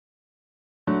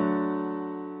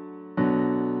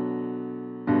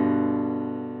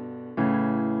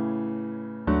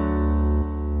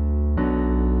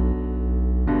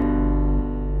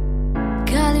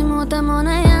Kalimutan mo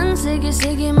na yan,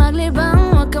 sige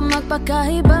maglibang. Huwag ka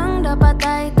magpakahibang, dapat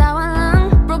ay tawa lang.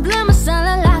 Problema sa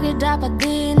lalaki dapat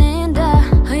dininda.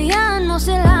 Hayaan mo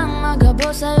silang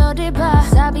maghabol sa'yo, diba?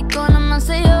 Sabi ko naman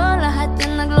sa'yo, lahat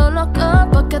yan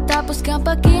nagluloko. Pagkatapos kang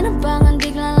pakinabangan,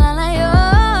 biglang lalayo.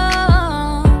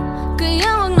 Kaya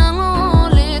huwag nang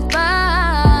uulit pa.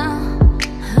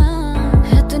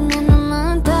 Eto na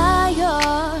naman tayo.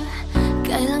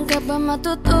 Kailan ka ba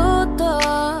matututo?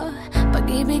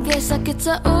 Pag-ibig ay sakit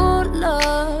sa ulo,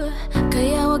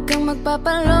 kaya huwag kang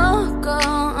magpapaloko.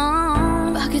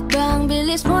 Bakit ba ang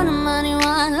bilis mo na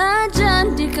maniwala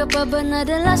dyan? Di ka pa ba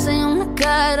nadala sa iyong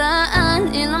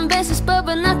nakaraan? Ilang beses pa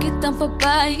ba na kitang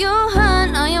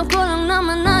papayuhan? Ayaw ko lang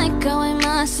naman na ikaw ay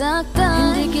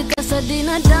masaktan. Hindi kita sa di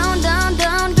na down.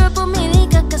 Girl, pumili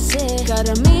ka kasi.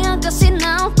 Karamihan kasi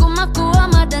na kumakuha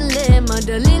madali.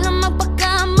 Madali lang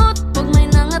magpakamot pag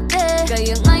may nangate.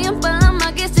 Kaya ngayon pa lang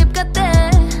mag-isip ka te.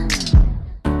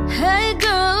 Hey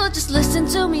girl, just listen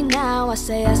to me now. I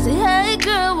say hey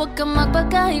girl, huwag kang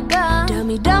magpakaiba.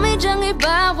 Dami-dami dyang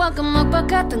iba, huwag kang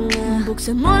magpakatanga.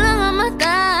 Buksan mo lang ang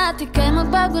mata at ika'y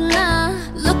magbago na.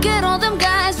 Look at all them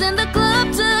guys in the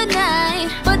club tonight.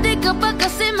 Pwede ka pa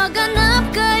kasi maghanap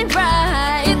kay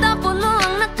right. Itapon mo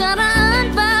ang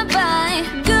nakaraan, bye-bye.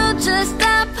 Girl, just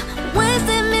stop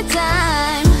wasting me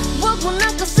time. Huwag mo na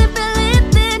kasi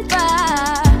pilitin pa.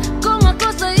 Kung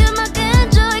ako sa'yo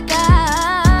mag-enjoy ka,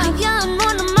 hayaan mo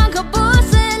na maghabol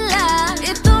sila.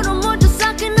 Ituro mo dyan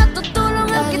sa'kin at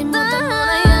tutulungan kita. Kalimutan mo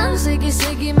na yan,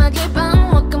 sige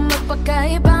maglibang. Huwag kang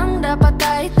magpakahibang, dapat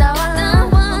ay tawa lang.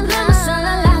 Problema sa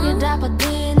lalaki dapat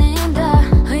dininda.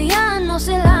 Hayaan mo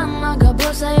silang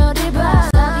maghabol sa'yo, diba?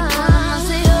 Sabi ko naman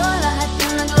sa'yo, lahat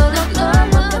yung nagluloko.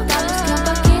 Pagkatapos kang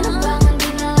pakinabangan,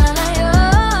 di na lalayo.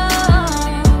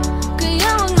 Kaya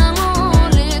huwag nang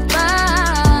uulit pa.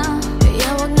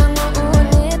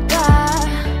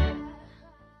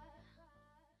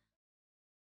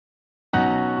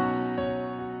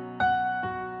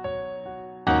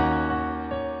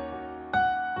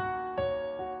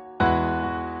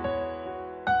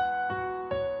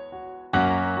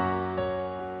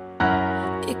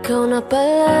 Ikaw na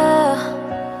pala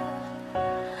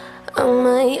ang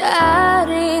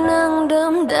may-ari ng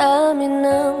damdamin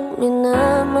ng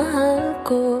minamahal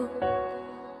ko.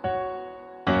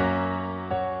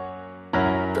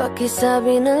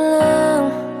 Pakisabi na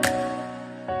lang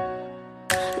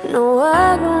na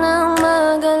huwag nang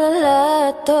mag-alala,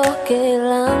 at okay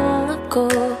lang ako.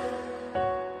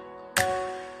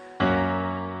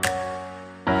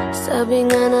 Sabi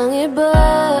nga ng iba,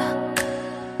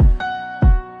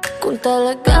 kung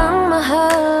talagang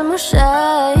mahal mo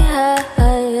siya, ay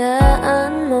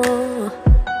hahayaan mo.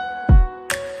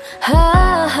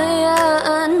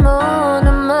 Hahayaan mo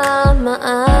na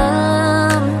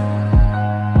mamaalam.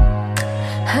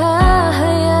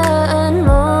 Hahayaan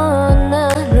mo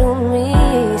na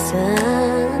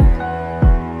lumisan.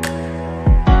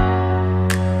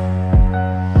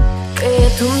 Kaya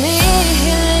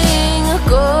tumihiling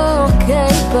ako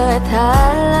kay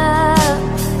Bathala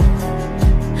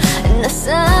na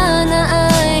sana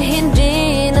ay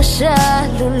hindi na siya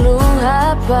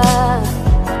luluha pa.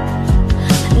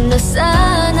 Na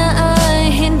sana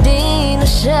ay hindi na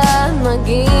siya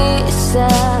mag-iisa.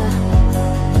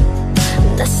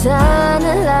 Na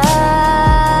sana lang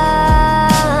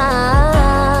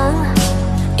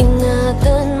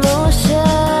ingatan mo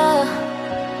siya.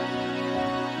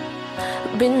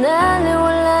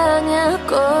 Binaliwala niya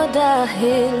ako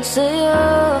dahil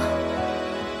sa'yo.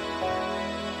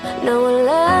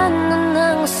 Nawala na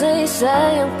ng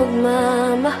saysay ang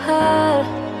pagmamahal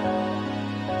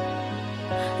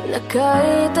na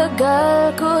kahit tagal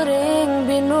ko ring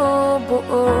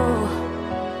binubuo.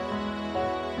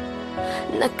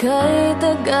 Na kahit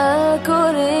tagal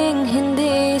ko ring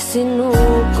hindi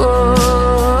sinuko.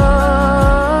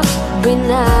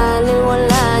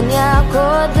 Binaliwala niya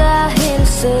ako dahil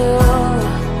sa'yo.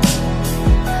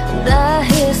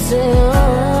 Dahil sa'yo.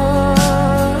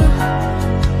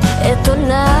 Ito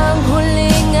na ang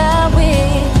huling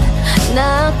awit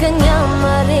na kanyang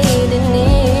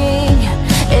maririnig.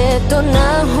 Ito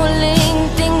na ang huling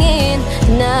tingin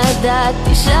na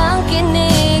dati siyang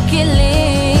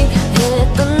kinikilig.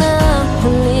 Ito na ang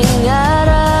huling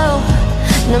araw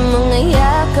na mga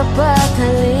yakap at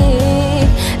halik.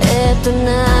 Ito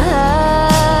na,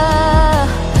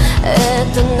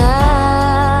 ito na.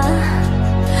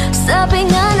 Sabi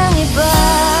nga ng iba,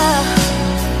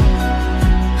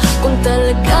 kung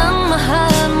talagang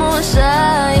mahal mo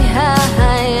siya, ay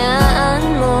hahayaan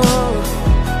mo.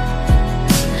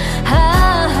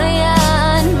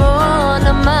 Hahayaan mo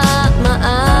na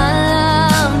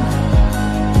maalam.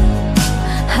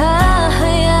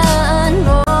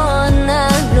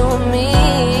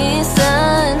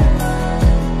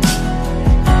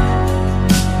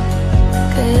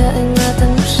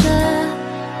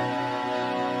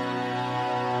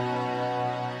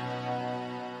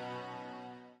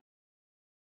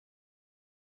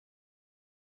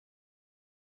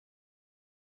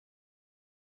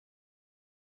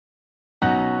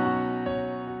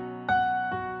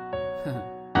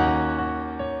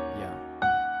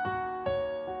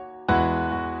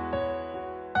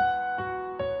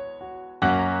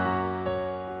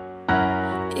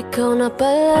 ikaw na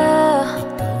pala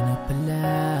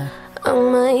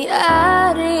ang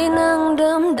may-ari ng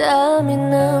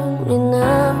damdamin ng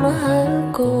minamahal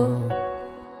ko.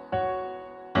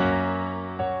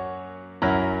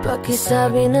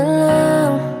 Pakisabi na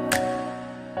lang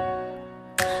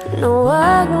na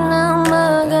huwag nang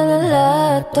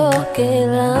mag-alala, to okay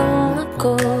lang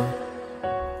ako.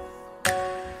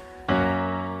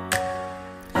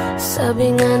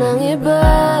 Sabi nga ng iba,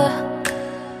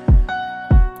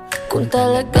 kung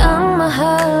talagang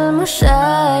mahal mo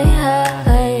siya ay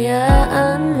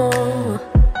hahayaan mo.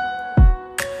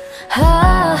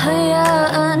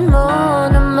 Hahayaan mo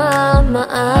na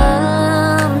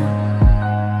mamaalam.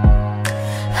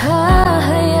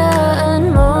 Hahayaan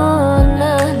mo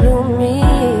na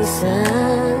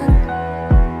lumisan.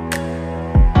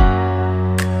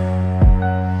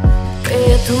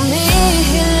 Kaya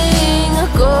tumihiling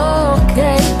ako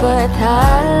kay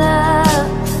Bathala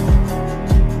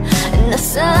na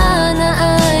sana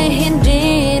ay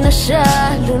hindi na siya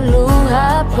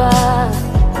luluha pa,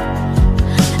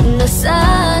 na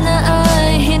sana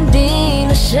ay hindi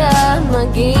na siya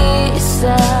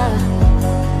mag-iisa,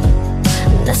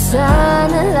 na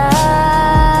sana lang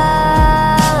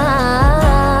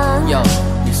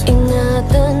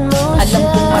ingatan mo siya. Alam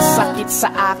kong masakit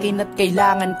sa akin at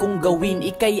kailangan kong gawin,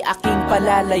 ika'y aking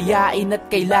palalayain at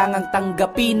kailangang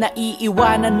tanggapin.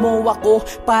 Naiiwanan mo ako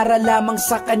para lamang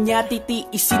sa kanya,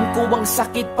 titiisin ko ang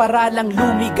sakit para lang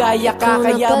lumigaya ka.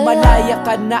 Kaya malaya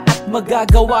ka na at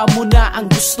magagawa mo na ang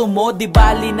gusto mo. Di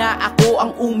bali na ako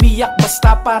ang umiyak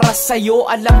basta para sa'yo.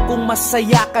 Alam kong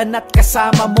masaya ka na't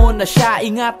kasama mo na siya.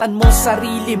 Ingatan mo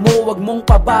sarili mo, wag mong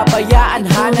pababayaan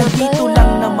ha. Nandito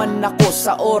lang naman ako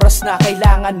sa oras na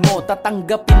kailangan mo.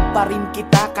 Tatanggapin pa rin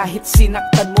kita kahit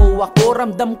sinaktan mo ako.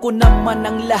 Ramdam ko naman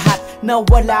ang lahat na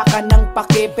wala ka ng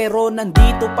pake, pero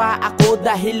nandito pa ako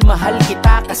dahil mahal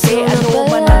kita. Kasi ano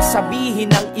man ang sabihin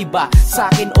ng iba,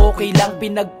 sa'kin okay lang.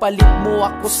 Pinagpalit mo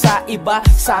ako sa iba,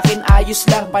 sa'kin ayos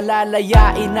lang.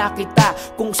 Palalayain na kita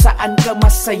kung saan ka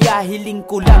masaya. Hiling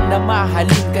ko lang na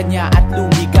mahalin ka niya at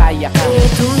lumigaya ka. Kaya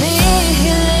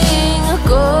tumihiling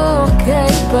ako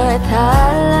kay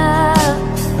Bathala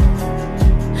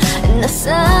na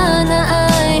sana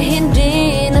ay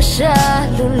hindi na siya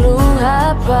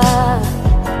luluha pa,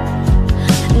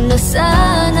 na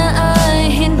sana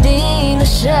ay hindi na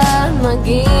siya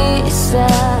mag-iisa,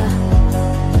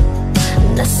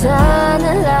 na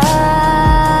sana lang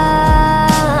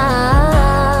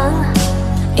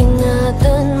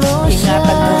ingatan mo siya.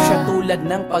 Ingatan mo siya tulad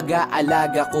ng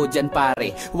pag-aalaga ko dyan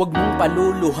pare. Huwag mong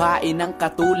paluluhain ang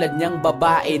katulad niyang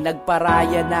babae.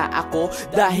 Nagparaya na ako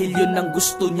dahil yun ang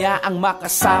gusto niya, ang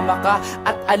makasama ka.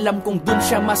 At alam kong dun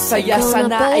siya masaya.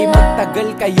 Sana ay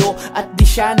magtagal kayo at di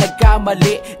siya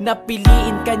nagkamali.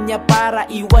 Napiliin ka niya para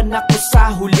iwan ako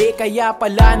sa huli. Kaya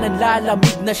pala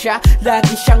nanlalamig na siya,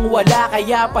 lagi siyang wala.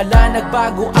 Kaya pala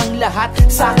nagbago ang lahat,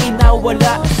 sa'kin na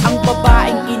wala. Ang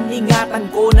babaeng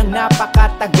iningatan ko ng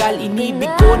napakatagal. Inibig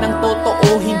ko ng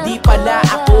totoo, hindi pala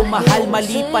ako mahal.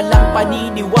 Mali palang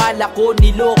paniniwala ko,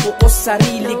 niloko ko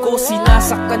sarili ko.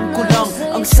 Sinasaktan ko lang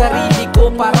ang sarili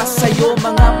ko para sa'yo.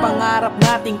 Mga pangarap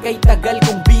natin kay tagal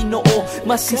kong binuo,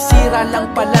 masisira lang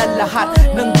pala lahat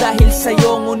ng dahil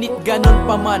sa'yo. Ngunit ganun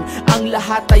pa man, ang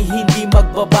lahat ay hindi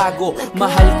magbabago.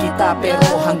 Mahal kita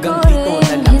pero hanggang dito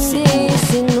na lang siguro.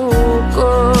 Sinuko,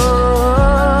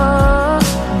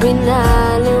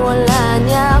 binaliwala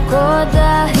niya ako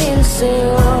dahil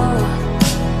sa'yo,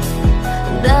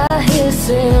 dahil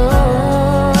sa'yo.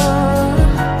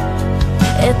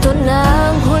 Ito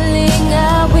na ang huling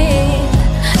awit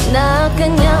na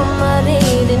kanyang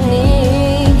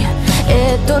maririnig.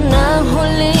 Ito na ang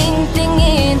huling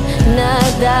tingin na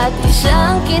dati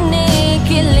siyang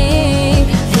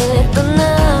kinikilig. Ito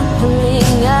na ang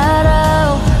huling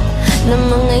araw na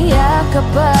mga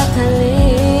yakap at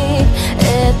halik.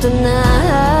 Ito na,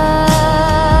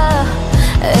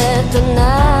 ito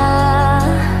na.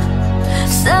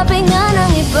 Sabi nga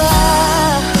ng iba,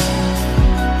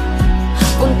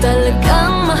 kung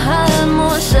talagang mahal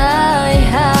mo siya ay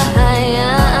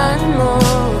hahayaan mo.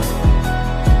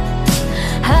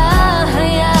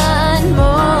 Hahayaan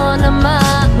mo na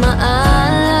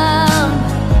mamaalam.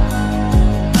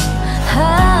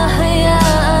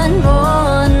 Hahayaan mo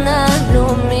na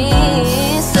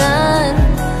lumisan.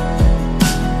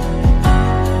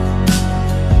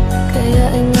 Kaya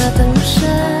ingatan mo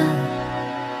siya.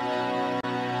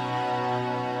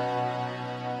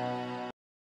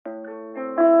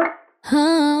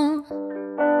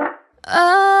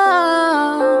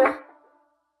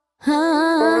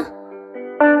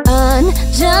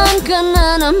 Andyan ka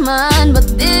na naman,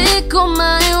 ba't di ko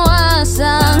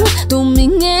maiwasang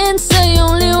tumingin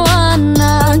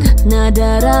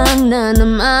nadarang na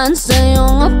naman sa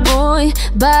iyong apoy.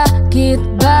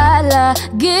 Bakit ba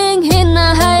laging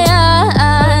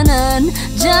hinahayaan?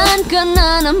 Diyan ka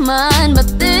na naman,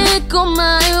 ba't di ko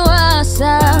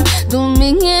maiwasang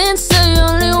tumingin sa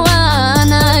iyong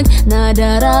liwanag?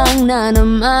 Nadarang na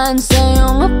naman sa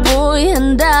iyong apoy,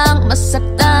 handang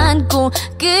masaktan kung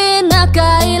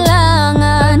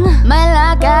kinakailangan. May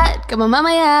lakad ka ba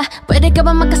mamaya? Pwede ka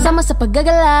ba magkasama sa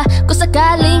paggagala? Kung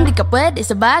sakaling di ka pwede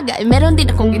sa bagay, meron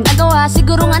din akong ginagawa.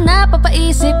 Siguro nga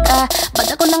napapaisip ka, ba't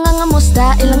ako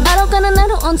nangangamusta? Ilang araw ka na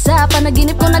naroon sa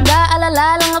panaginip ko,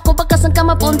 nag-aalala lang ako baka saan ka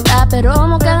mapunta. Pero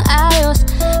mukhang ayos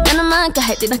ka naman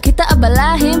kahit di na kita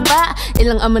abalahin pa.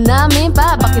 Ilang ama namin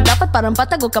pa, bakit dapat parang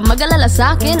patago ka mag-alala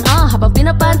sa'kin? Habang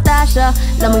pinapantasya,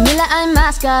 lamang nila ay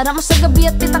maskara mo sa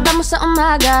gabi at titaka mo sa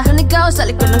umaga. Kung ikaw sa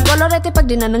likod ng kolorete pag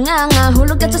di na nanganga,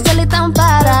 hulog at sa salitang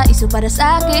para iso para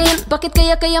sa'kin. Bakit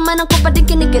kaya kayamanan ko pa din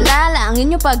kinikilala ang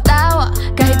inyong pagtawa?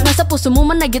 Kahit nasa puso mo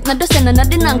managit na dosena na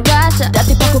din ang kasya.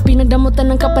 Dati pa ko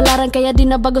pinagdamutan ng kapalaran, kaya di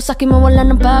na bago sa'kin mawala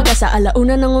ng pag-asa.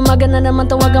 Alauna ng umaga na naman,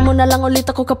 tawagan mo na lang ulit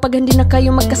ako kapag hindi na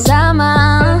kayo magkasama.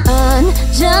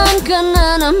 Diyan ka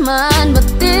na naman, ba't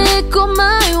di ko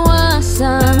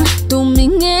maiwasang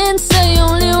tumingin sa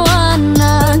iyong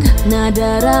liwanag?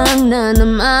 Nadarang na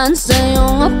naman sa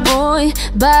iyong apoy,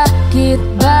 bakit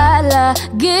ba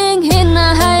laging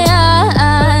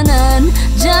hinahayaan?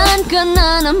 Diyan ka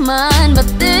na naman,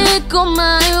 ba't di ko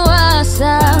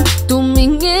maiwasang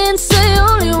tumingin sa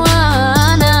iyong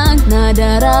liwanag?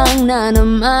 Nadarang na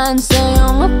naman sa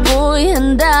iyong apoy,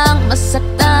 handang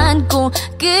masaktan kung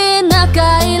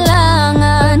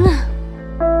kinakailangan.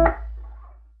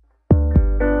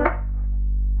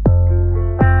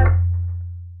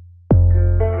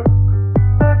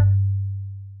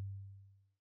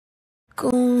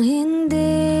 Kung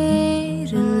hindi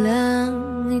rin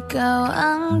lang ikaw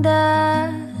ang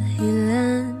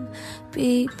dahilan,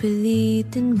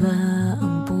 pipilitin ba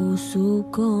ang puso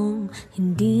kong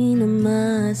hindi na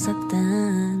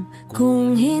masaktan?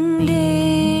 Kung hindi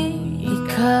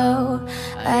ikaw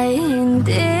ay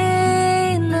hindi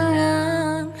na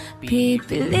lang,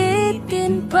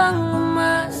 pipilitin pang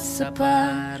umasa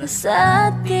para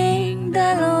sa ating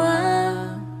dalawa.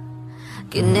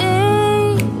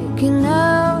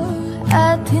 Ginaw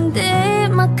at hindi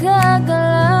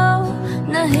makagalaw,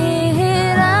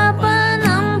 nahihirapan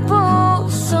ang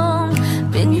pusong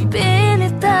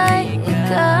pinipilit ay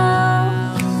ikaw.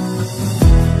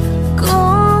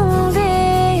 Kung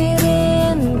di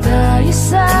rin tayo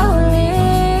sa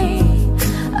huli,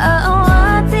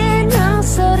 aawatin ang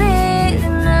sarili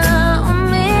na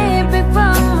umibig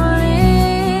pang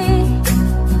muli.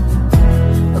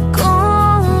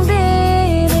 Kung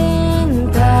di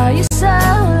rin tayo sa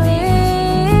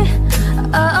huli,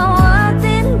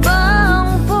 aawatin ba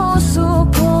ang puso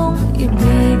kong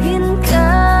ibigin ka?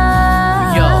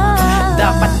 Yo,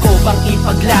 dapat ko bang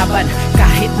ipaglaban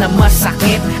kahit na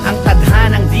masakit? Ang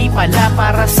tadhanang di pala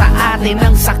para sa atin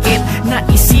ang sakit.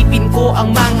 Naisipin ko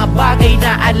ang mga bagay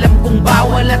na alam kong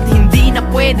bawal at hindi na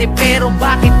pwede, pero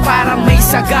bakit parang may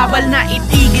sagabal na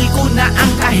itigil ko na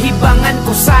ang kahibangan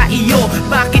ko sa iyo?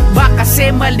 Bakit ba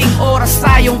kasi maling oras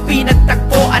tayong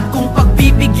pinagtagpo? At kung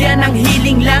pagbibigyan ng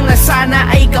hiling lang na sana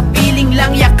ay kapiling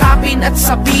lang, yakapin at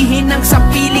sabihin ng sa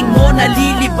piling mo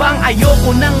nalilibang.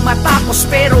 Ayoko nang matapos,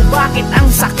 pero bakit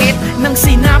ang sakit ng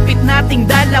sinapit nating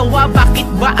dalawa? Bakit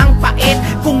ba ang pait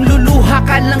kung luluha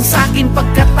ka lang sa'kin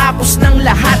pagkatapos ng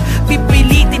lahat?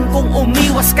 Pipilitin kong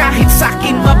umiwas kahit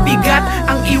sa'kin mabigat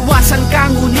ang iwasan ka,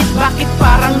 ngunit bakit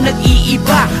parang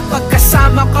nag-iiba?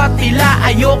 Pagkasama ka tila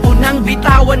ayoko nang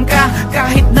bitawan ka,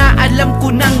 kahit na alam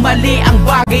ko nang mali ang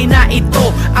bagay na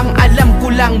ito. Ang alam ko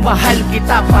lang mahal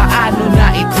kita, paano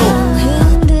na ito? Kung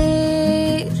hindi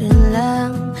rin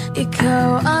lang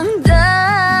ikaw ang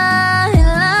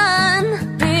dahilan,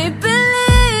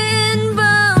 pipiliin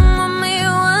bang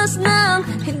umiwas nang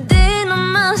hindi na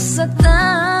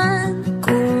masaktan?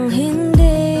 Kung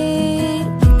hindi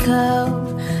ikaw,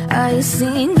 ay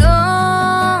sino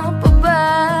pa ba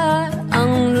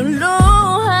ang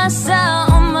luluha sa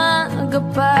umaga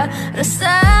para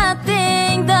sa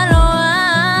ating dalawa?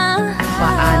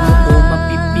 Paano ko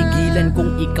mapipigilan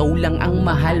kung ikaw lang ang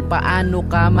mahal? Paano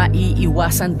ka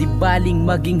maiiwasan, di baling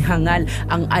maging hangal?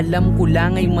 Ang alam ko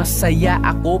lang ay masaya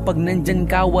ako pag nandyan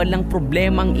ka, walang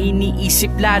problemang iniisip,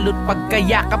 lalo't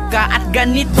pagkayakap ka. At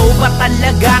ganito ba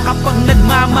talaga kapag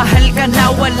nagmamahal ka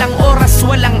na? Walang oras,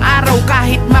 walang araw,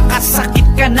 kahit makasakit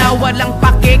ka na, walang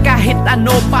pake kahit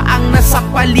ano pa ang nasa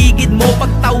paligid mo.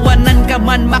 Pagtawanan ka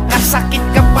man, makasakit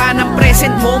ka pa ng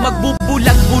present mo,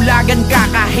 magbubulag-bulagan ka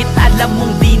kahit kahit alam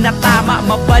mong di na tama.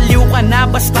 Mabaliw ka na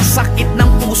basta sakit ng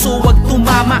puso wag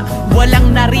tumama.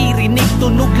 Walang naririnig,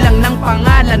 tunog lang ng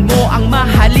pangalan mo. Ang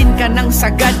mahalin ka ng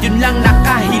sagad, yun lang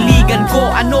nakahiligan ko.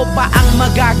 Ano pa ang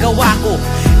magagawa ko?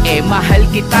 Mahal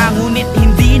kita ngunit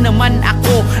hindi naman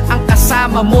ako ang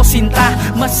kasama mo sinta.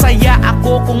 Masaya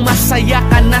ako kung masaya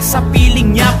ka na sa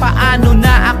piling niya. Paano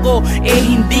na ako?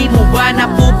 Hindi mo ba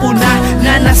napupuna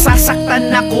na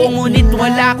nasasaktan ako? Ngunit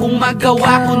wala kong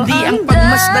magawa kundi ang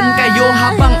pagmasdan kayo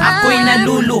habang ako'y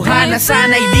naluluha. Na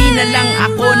sana'y di na lang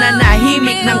ako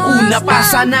nanahimik ng una pa.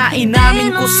 Sana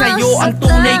inamin ko sa'yo ang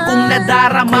tunay kong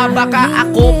nadarama. Baka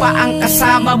ako pa ang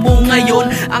kasama mo ngayon,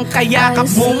 ang kayakap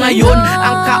mo ngayon,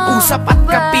 ang kausap at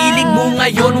kapiling mo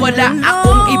ngayon. Wala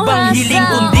akong ibang hiling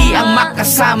kundi ang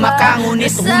makasama ka.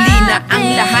 Ngunit huli na ang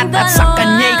lahat at sa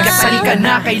kanya'y kasal ka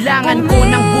na. Kailangan ko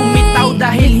nang bumitaw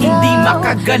dahil hindi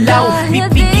makagalaw.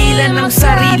 Pipigilan ng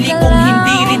sarili kung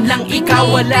hindi rin lang ikaw.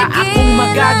 Wala akong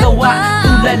magagawa,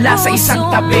 tulala sa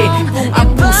isang tabi. Kung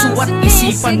ang puso at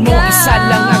isipan mo isa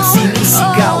lang ang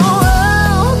sinisigaw.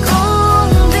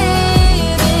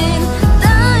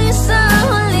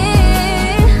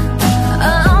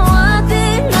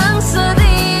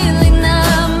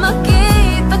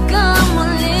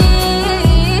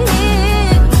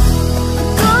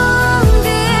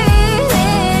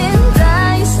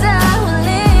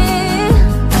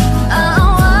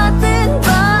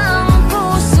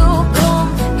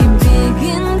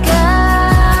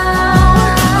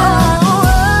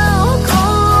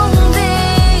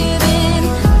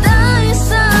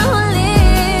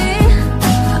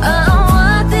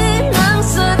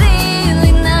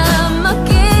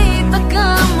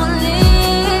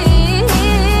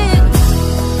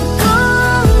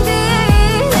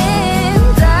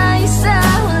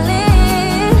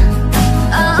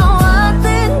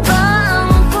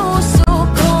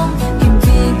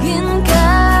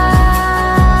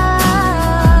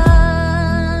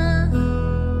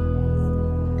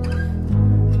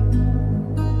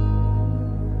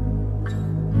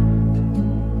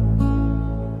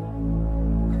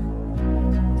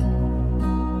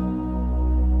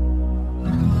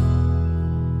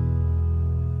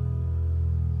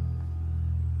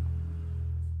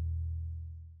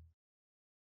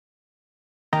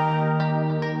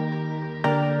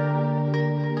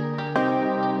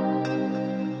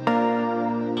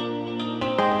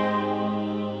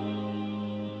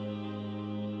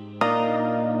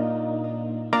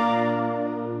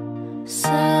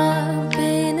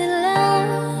 Sabi nila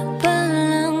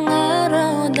palang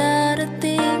araw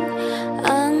darating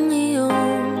ang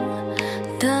iyong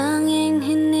tanging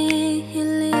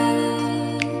hinihiling.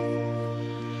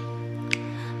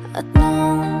 At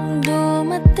nung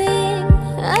dumating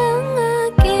ang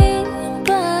aking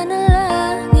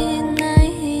panalangin ay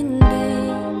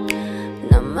hindi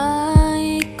na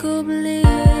maikubli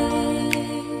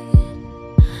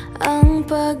ang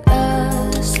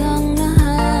pag-asang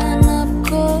nahanap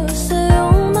ko sa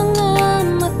iyong mga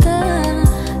mata.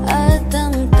 At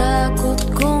ang takot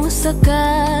kong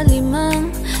sakali mang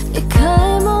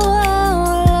ika'y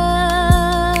mawawala.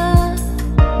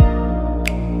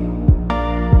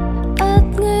 At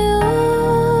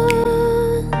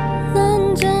ngayon,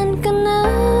 nandyan ka na,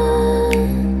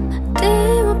 di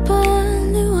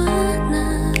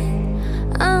mapaliwanag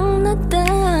ang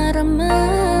nadarama.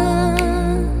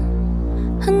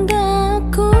 Handa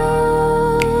ako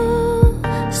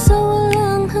sa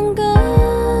walang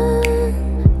hanggan,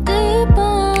 di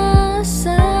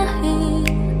paasahin,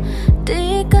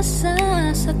 di ka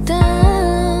sasaktan.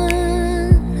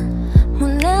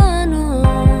 Mula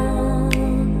noon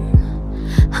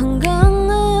hanggang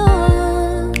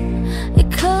ngayon,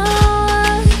 ikaw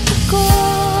at ako.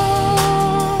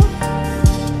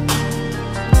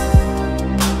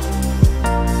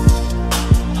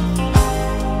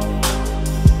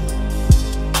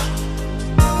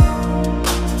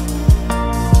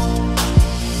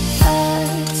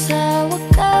 At sa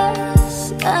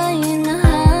wakas ay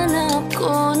nahanap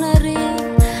ko na rin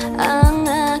ang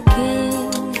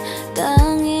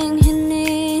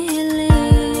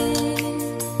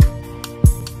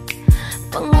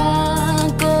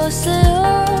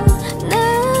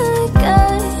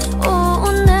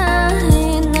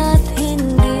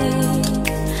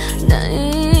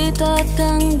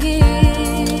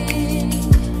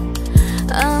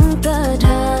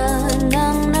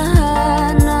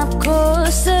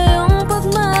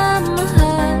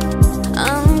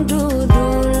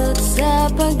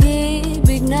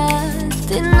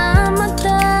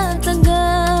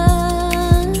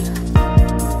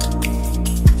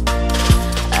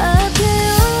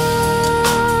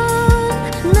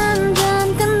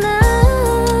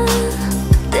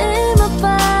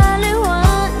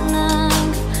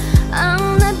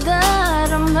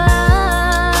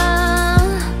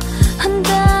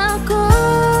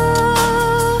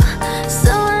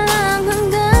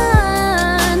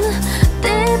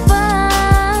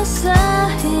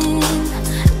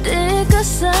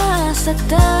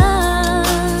nasaktan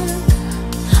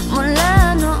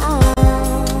mula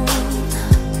noon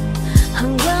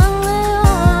hanggang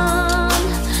ngayon.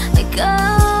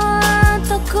 Ikaw at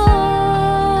ako,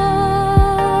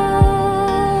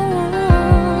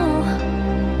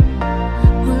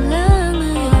 mula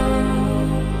ngayon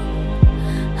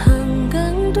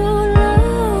hanggang dulo.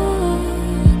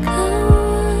 Ikaw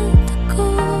at ako.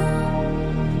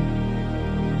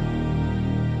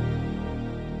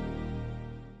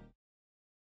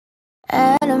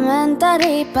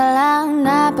 Elementary pa lang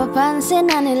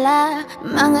napapansin na nila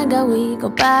mga gawi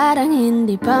ko parang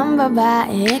hindi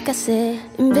pambabae. Kasi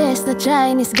imbes na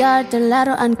Chinese garter,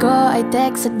 laruan ko ay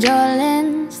Tex at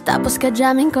Jolens. Tapos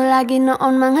ka-jamming ko lagi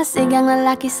noon mga sigang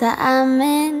lalaki sa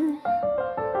amin.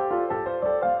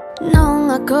 Nung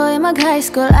ako'y mag-high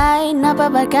school ay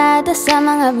napabarkada sa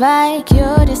mga bike.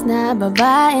 Curious na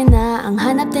babae na ang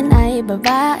hanap din ay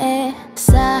babae.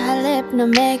 Sa halip na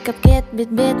makeup kit,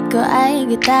 bit-bit ko ay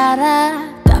gitara.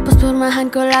 Tapos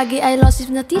pormahan ko lagi ay low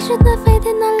sleeve na t-shirt na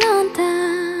faded na lonta.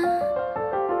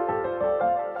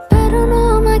 Pero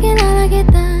nung makilala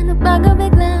kita, nagbago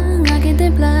bigla ang aking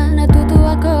timpla.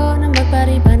 Natutuwa ko na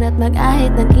magpariban at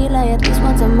mag-ahit ng kilay at least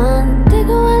once a month. Di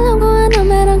ko alam kung ano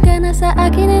meron ka na sa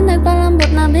akin ay nagpalambot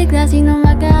na bigla. Sino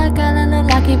mag-aakala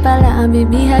lalaki pala ang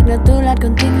bibihag na tulad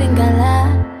kong tigring gala.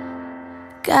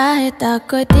 Kahit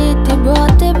ako'y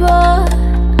titibok-tibok,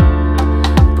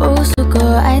 puso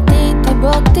ko ay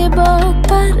titibok-tibok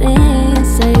pa rin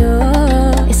sa'yo.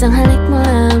 Isang halik mo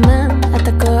lamang at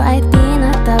ako ay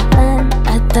tinatapan.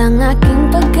 At ang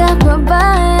aking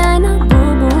pagkakbabae ay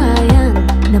nabubuhayan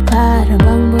na para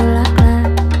bang bulaklak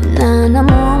na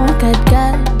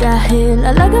namumukadkad. Dahil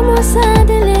alaga mo sa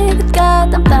dilig at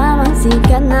katamtamang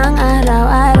sikat ng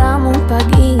araw-araw mong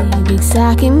pag-ibig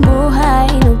sa aking buhay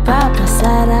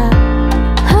nagpapasarap.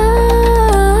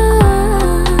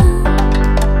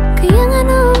 Kaya nga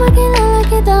nung makilala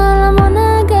kita, alam mo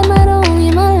na agad marunong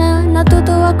himala.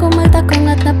 Natutuwa ko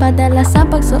magtakong at napadala sa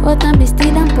pagsuot ng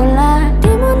bestidang pula. Di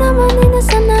mo naman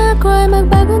inasam na ako ay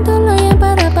magbagong tuluyan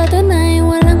para patunayan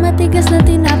walang matigas na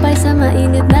tinapay sa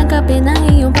mainit na kape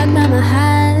ng iyong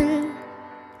pagmamahal.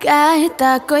 Kahit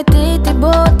ako'y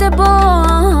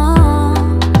titibok-tibok,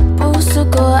 puso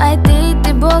ko ay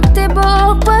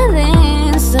titibok-tibok pa rin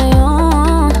sa'yo.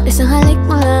 Isang halik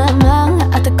mo lamang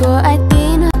at ako ay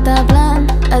tinatablan.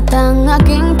 At ang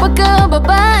aking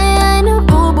pagkababae ay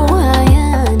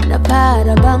nabubuhayan na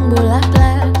para bang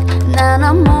bulaklak na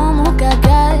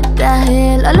namumukagad.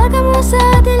 Dahil alaga mo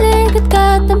sa dilig at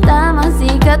katamtamang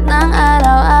sikat ng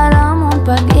araw-araw mong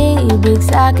pag-ibig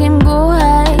sa aking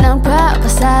buhay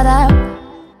nagpapasarap.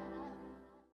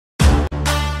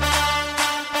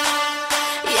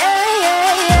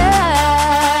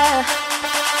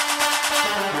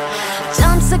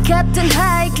 같은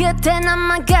하이 그때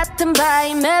나만 같은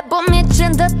바이 매번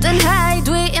미친 듯한 하이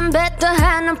뒤엔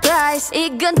배터하는 프라이스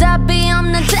이건 답이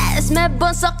없는 테스트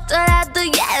매번 섞더라도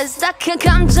yes 딱한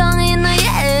감정이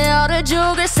너의 너를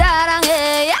죽을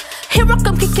사랑해 Here I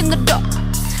come kicking the door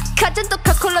가진 또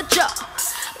가콜라줘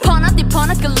퍼나디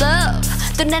퍼나게 love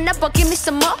또 내나봐 give me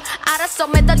some more 알았어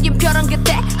매달린 벼랑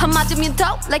끝에 한마디면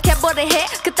더 like 해버려 해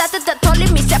그 따뜻한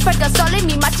털림이 새빨간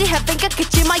설림이 마치 heaven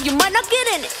같겠지만 you might not get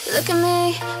in it Look at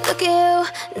me, look at you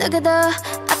누가 더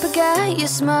아플까 you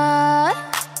smart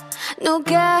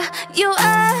누가 you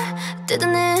are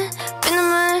뜯어내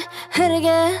빈눈물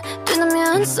흐르게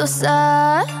뜯으면 so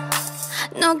sad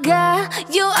누가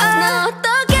you are 나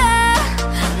어떡해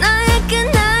나의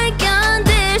끝날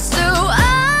견딜 수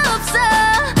없어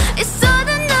있어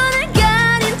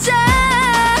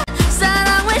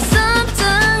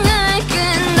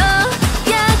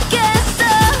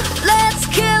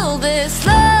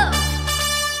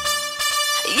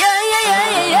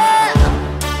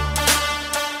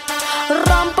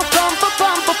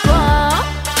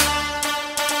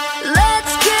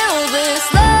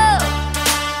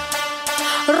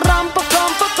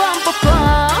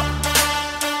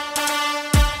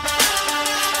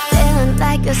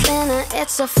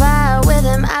It's so far with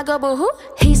him, I go boo-hoo.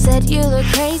 He said you look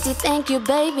crazy, thank you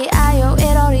baby, I owe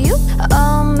it all to you.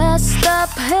 All messed up,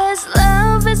 his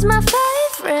love is my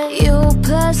favorite. You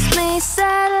plus me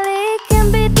sadly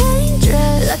can be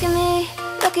dangerous. Look at me,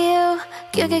 look at you,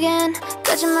 cute again,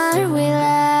 거짓말 we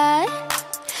lie.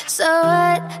 So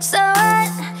what, so what,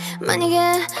 만약에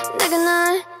내가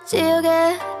널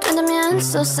지우게 된다면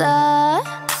so sad.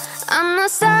 I'm not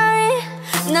sorry,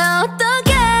 나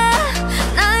어떡해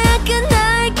나의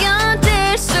끝날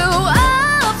견딜 수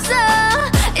없어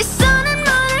이 손은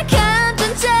너를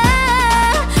가둔 채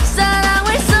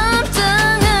사랑을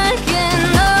손등을 긴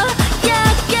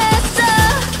너야겠어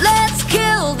Let's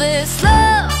kill this love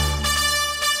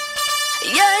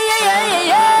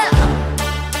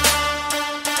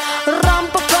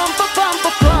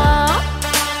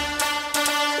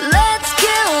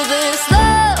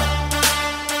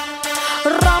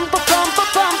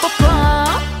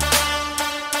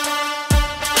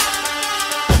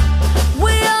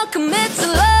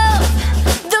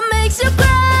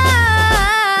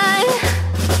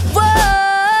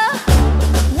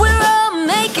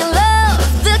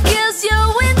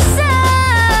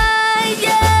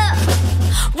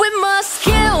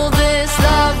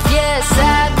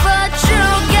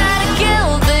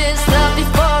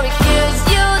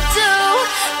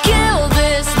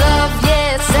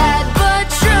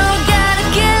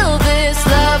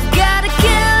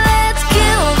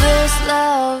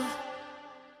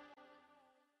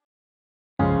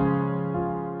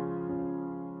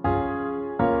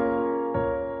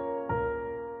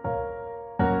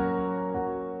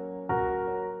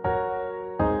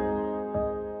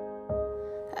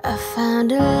I found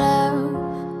a love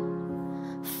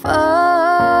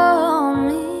for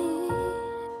me.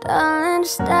 Darling,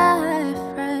 just dive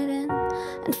right in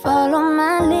and follow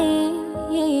my lead.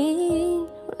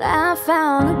 Well, I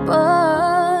found a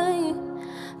boy,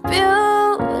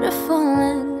 beautiful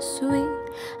and sweet.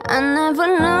 I never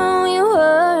knew you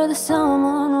were the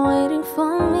someone waiting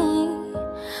for me.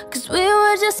 'Cause we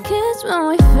were just kids when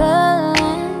we fell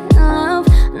in love,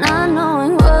 not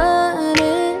knowing what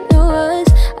it was.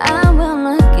 I will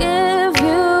not give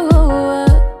you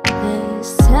up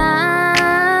this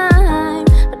time,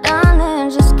 but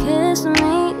darling, just kiss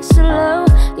me slow.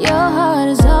 Your heart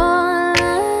is all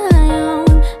I own,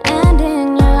 and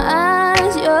in your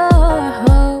eyes you're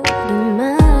holding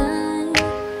mine.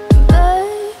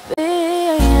 Baby,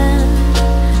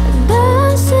 I'm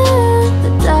dancing in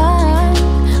the dark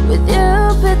with you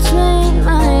between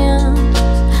my arms.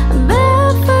 I'm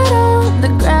barefoot on the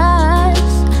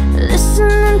grass,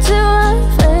 listening to our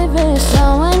favorite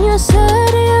song. When you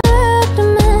said you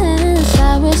recommend, I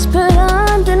whispered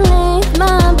underneath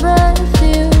my breath.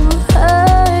 You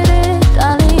heard it,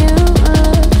 darling, you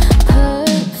look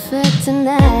perfect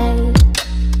tonight.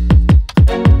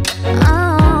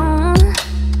 Oh,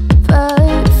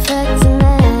 perfect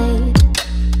tonight.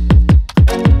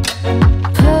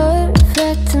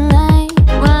 Perfect tonight.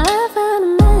 Well, I found a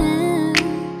man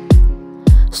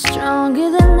stronger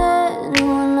than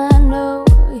anyone I know.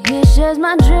 He shares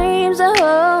my dreams. I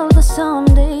hope that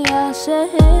someday I'll share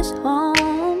his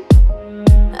home.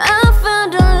 I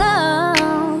found a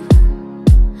love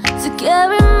to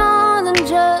carry more than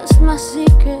just my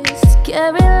secrets, to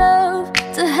carry love,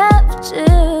 to have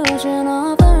children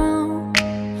of our own.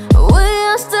 We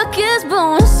are still kids, but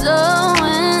we're so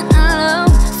in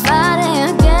love, fighting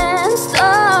against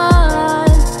all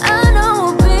odds. I know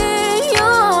we'll be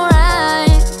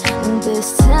alright this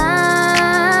time.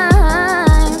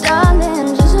 Darling,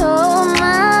 just hold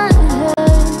my hand.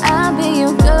 I'll be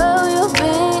your girl, you'll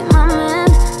be my man.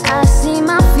 I see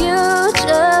my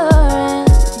future in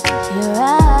your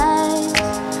eyes.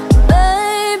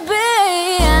 Baby,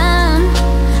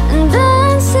 I'm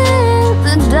dancing in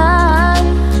the dark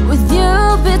with you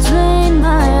between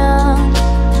my arms.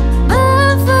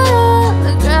 Barefoot on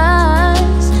the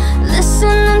grass,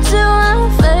 listening to our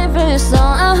favorite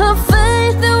song. I have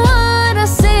faith in what I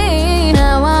see.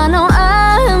 Now I know I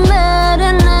have met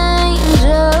an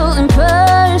angel in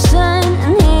person,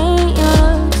 and he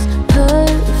looks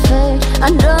perfect. I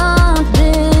don't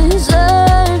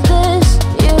deserve this.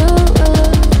 You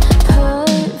look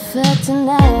perfect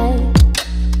tonight.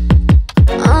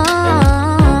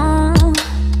 Oh,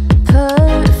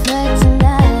 perfect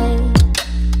tonight.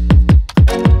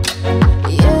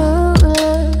 You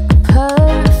look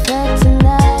perfect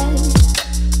tonight.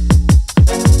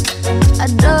 I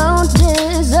don't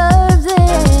deserve this.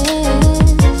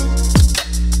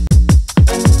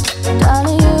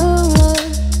 Darling, you look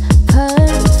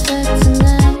perfect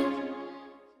tonight.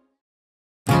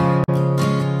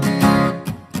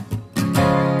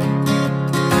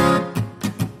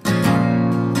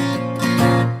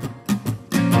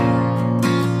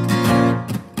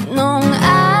 Nung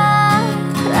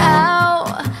araw,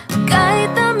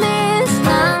 kahit tamis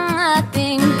ng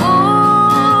ating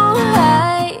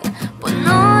buhay,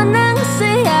 puno ng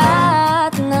saya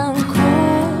at ng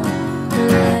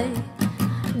kulay,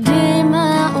 di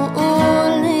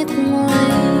mauulit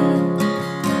muli.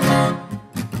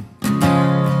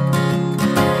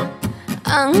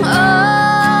 Ang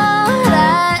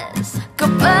oras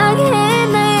kapag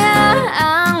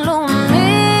hinayaang lumipas,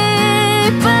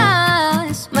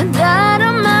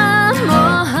 madarama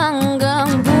mo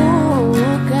hanggang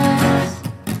bukas,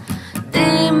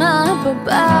 di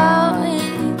mababawi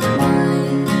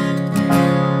muli.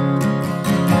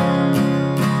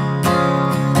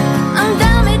 Ang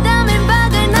dami-daming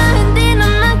bagay na hindi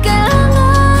naman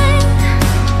kailangan.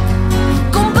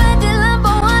 Kung pwede lang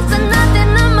bawasan natin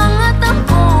ang mga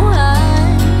tampuhan.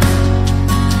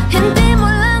 Hindi mo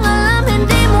lang alam,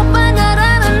 hindi mo pa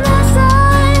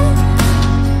nararanasan.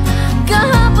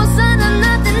 Kahapon sana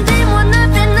natin, di mo na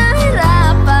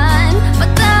pinahirapan.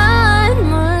 Bataan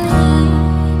muli,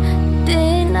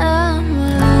 di na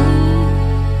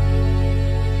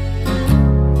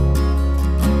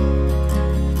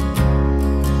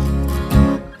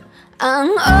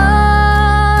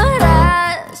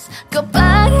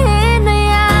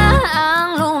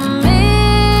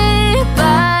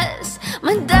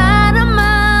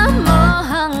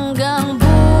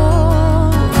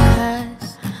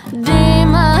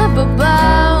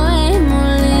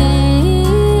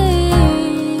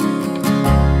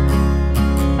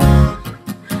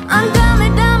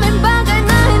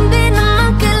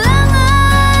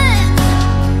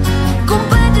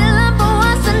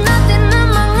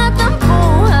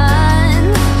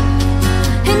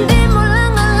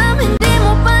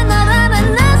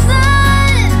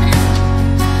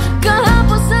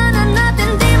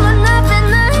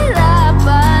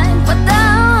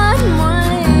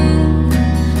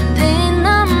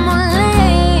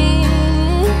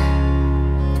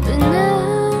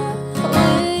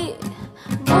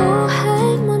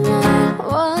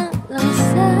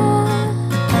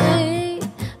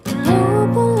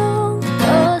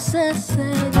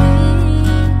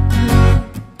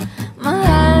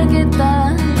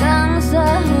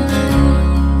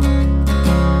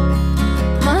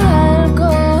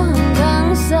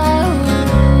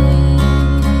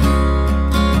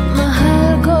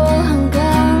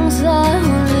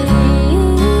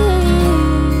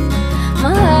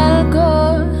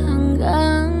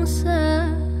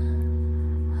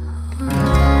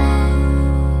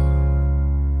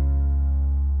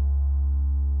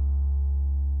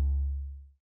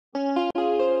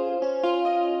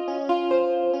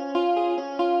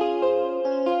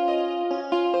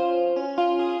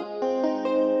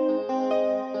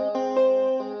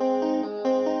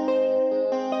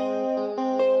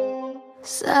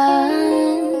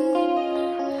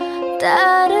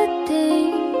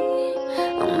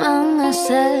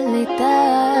salita.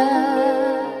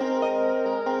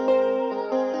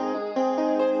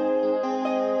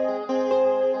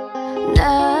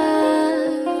 Na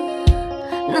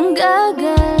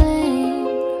nanggagaling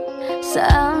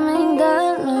sa aming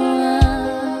dalawa.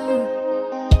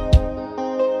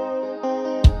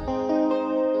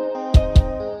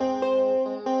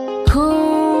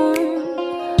 Kung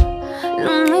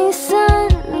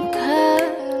lumisan ka,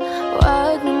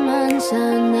 wag naman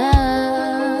sana.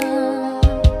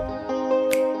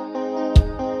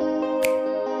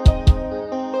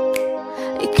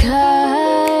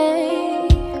 Ika'y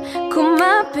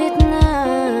kumapit na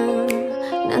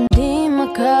di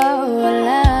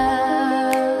makawala.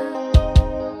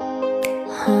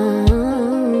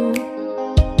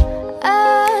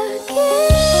 Aking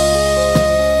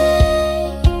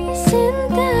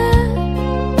sinta,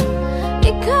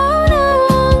 ikaw na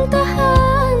ang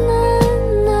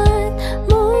tahanan at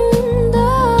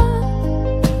mundo.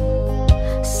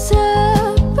 Sa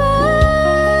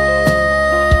pagbalik,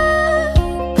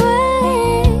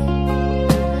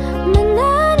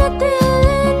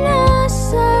 mananatili na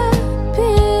sa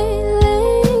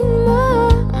piling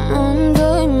mo.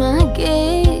 Mundo'y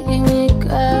magiging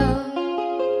ikaw.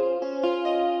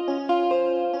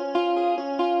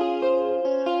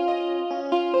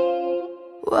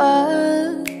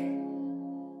 Huwag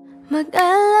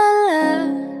mag-alala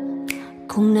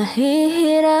kung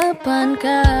nahihirapan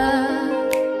ka.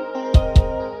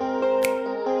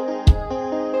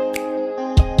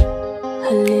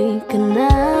 Halika na,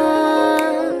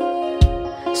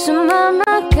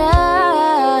 sumama ka,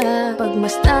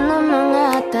 pagmasdan ng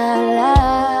mga tala.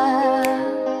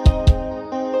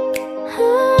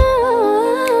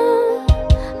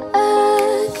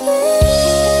 Aking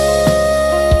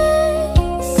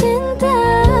sinta,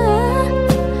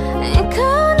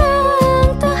 ikaw na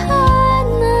ang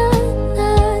tahanan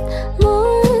at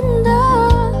mundo.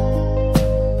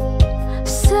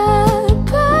 Sa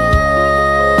pagbalik,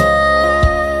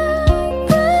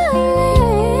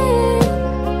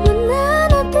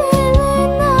 mananatili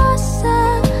na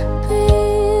sa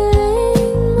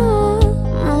piling mo.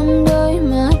 Mundo'y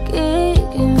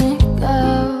magiging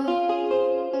ikaw.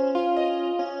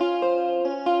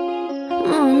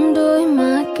 Mundo'y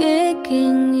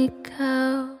magiging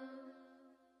ikaw.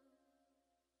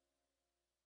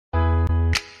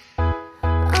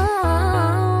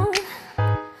 Oh,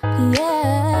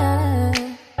 yeah.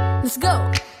 Let's go.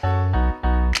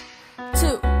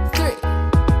 2, 3.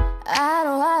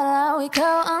 Araw-araw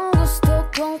ikaw ang gusto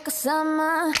kong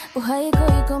kasama. Buhay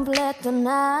ko'y kompleto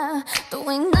na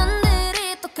tuwing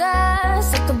nandito ka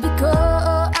sa tabi ko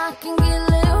o aking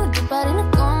giliw. Di pa rin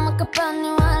ako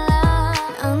makapaniwala na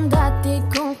ang dati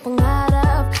kong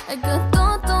pangarap ay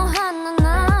katotohanan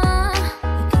na.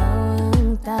 Ikaw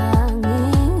ang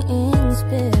tanging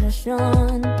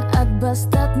inspirasyon, at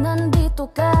basta't nandito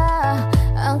ka,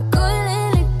 ako'y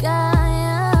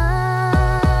liligaya.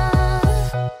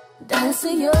 Dahil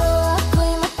sa'yo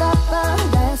ako'y matapang,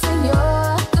 dahil sa'yo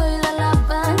ako'y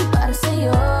lalaban. Para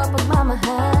sa'yo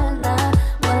pagmamahal na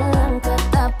walang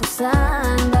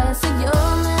katapusan. Dahil sa'yo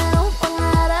merong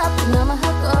pangarap,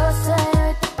 pagmamahal ko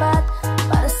sa'yo'y tapat.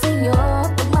 Para sa'yo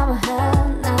pagmamahal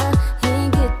na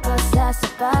higit pa sa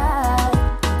sapat.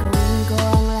 Gagawin ko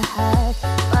ang lahat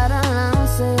para lang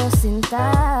sa'yo, sinta.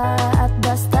 At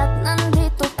basta't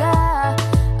nandito ka,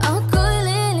 ako'y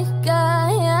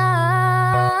liligaya.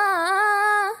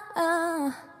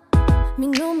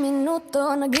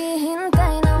 Minu-minuto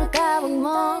naghihintay ng tawag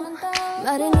mo,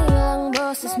 marinig ang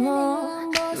boses mo.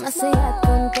 Masaya at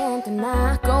kontento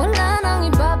na ako, wala nang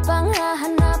iba pang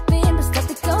hahanapin. Basta't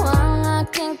ikaw ang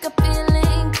aking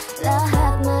kapiling,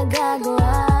 lahat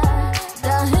nagagawa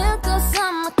dahil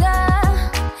kasama ka.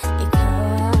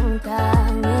 Ikaw ang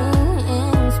tanging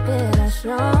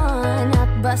inspirasyon,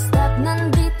 at basta't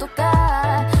nandito ka,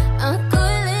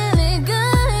 ako'y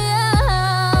liligaya.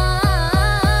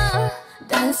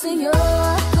 Dahil sa'yo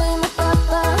ako'y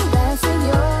matapang, dahil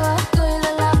sa'yo ako'y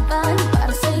lalaban.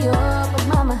 Para sa'yo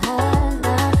pagmamahal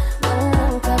na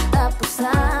walang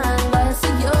katapusan. Dahil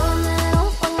sa'yo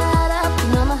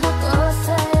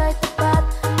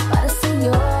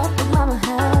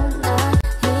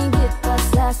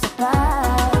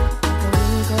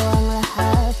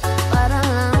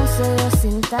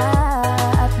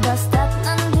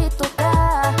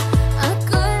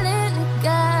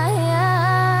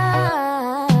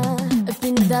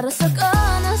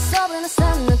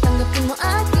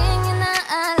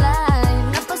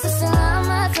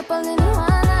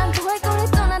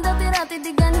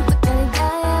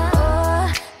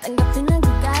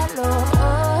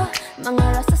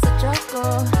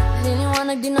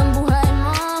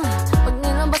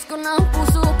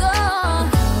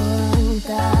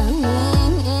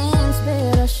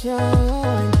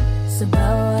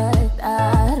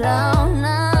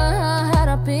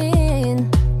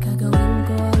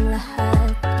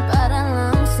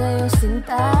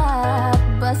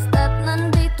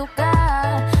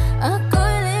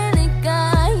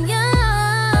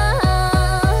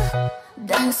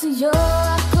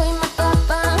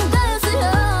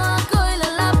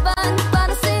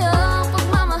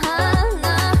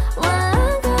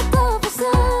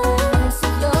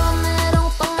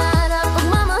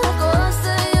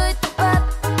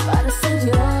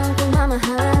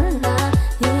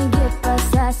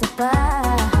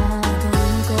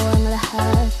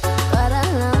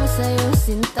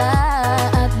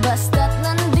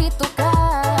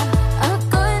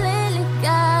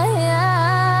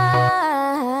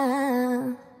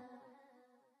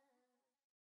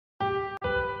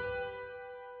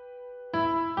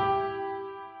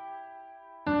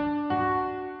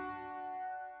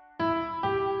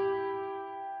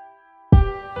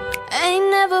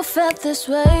Ain't never felt this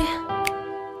way.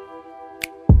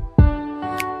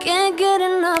 Can't get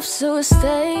enough, so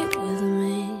stay with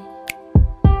me.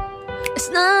 It's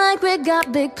not like we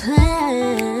got big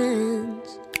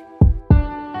plans.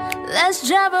 Let's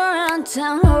drive around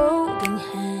town holding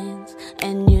hands.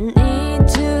 And you need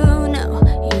to know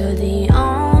you're the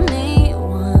only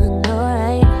one,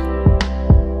 alright,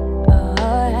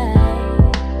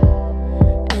 alright.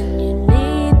 And you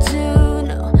need to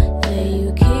know that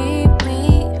you keep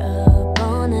me up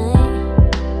all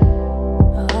night,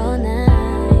 all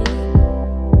night.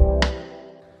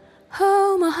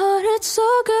 Oh, my heart, it's so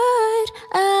good.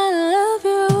 I love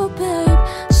you, babe,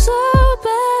 so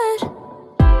bad,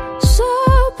 so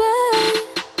bad.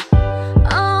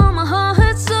 Oh, my heart,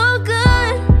 it's so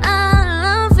good. I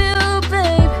love you,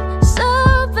 babe,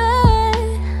 so bad,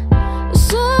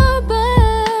 so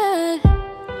bad.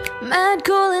 Mad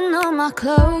cool in all my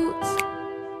clothes.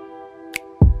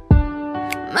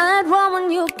 Mad warm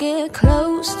when you get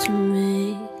close to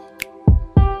me.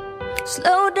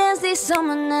 Slow dance these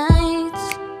summer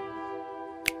nights.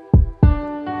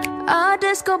 Our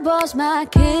disco balls, my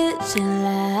kitchen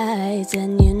lights.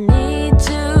 And you need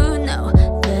to know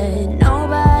that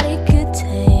nobody could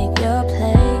take your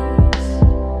place,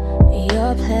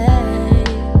 your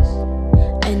place.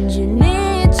 And you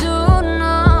need to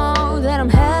know that I'm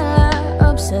hella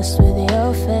obsessed with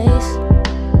your face,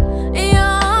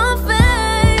 your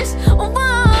face. Whoa.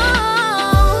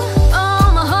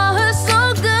 Oh, my heart hurts so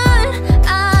good. I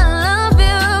love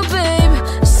you, babe,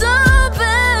 so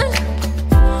bad,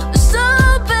 so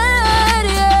bad,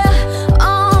 yeah.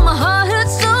 Oh, my heart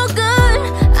hurts so good.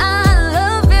 I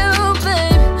love you,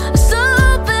 babe, so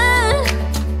bad,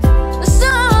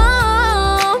 so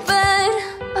bad.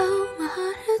 Oh, my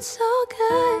heart hurts so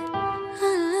good. I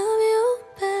love you,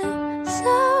 babe,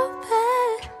 so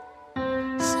bad,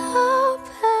 so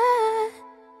bad.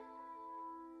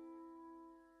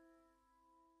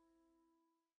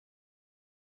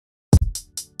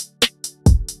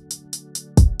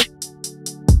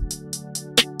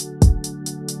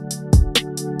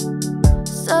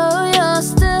 So you're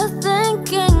still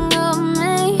thinking of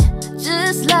me,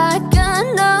 just like I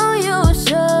know you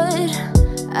should.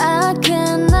 I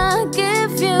cannot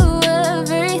give you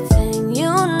everything, you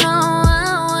know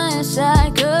I wish I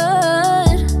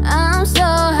could. I'm so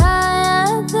high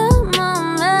at the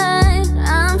moment,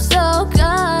 I'm so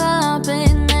caught up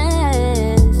in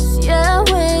this. Yeah,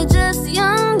 we're just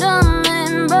young, dumb,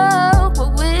 and broke,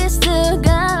 but we still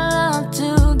got love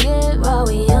to give. While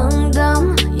we young,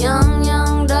 dumb, young,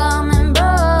 dumb, and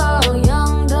broke.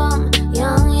 Young, dumb,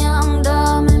 young,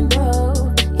 dumb, and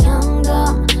broke. Young,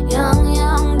 dumb,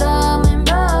 young, dumb, and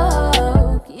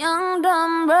broke. Young,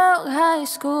 dumb, broke high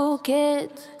school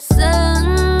kids.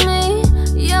 Send me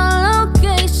your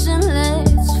location,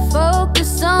 let's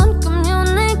focus on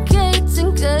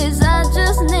communicating. Cause I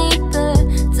just need the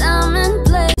time and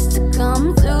place to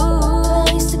come through,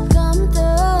 place to come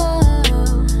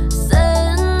through.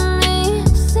 Send me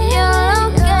your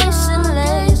location,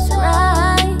 let's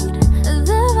ride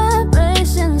the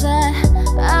vibrations. I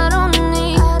don't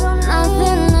need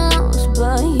nothing else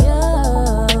but you.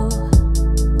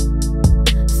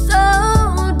 So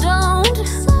don't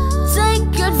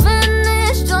take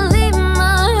advantage, don't leave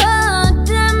my heart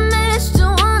damaged. To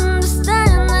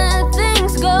understand that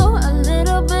things go a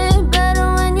little bit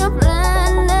better when you're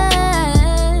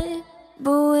blended.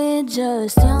 But we're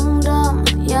just young, dumb,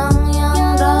 young,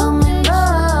 dumb, and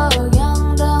broke.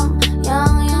 Young, dumb,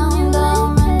 young,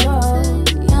 dumb, and broke.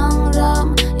 Young,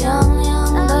 dumb, young,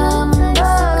 dumb, and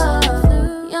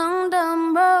broke. Young,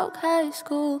 dumb, broke high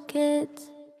school kids.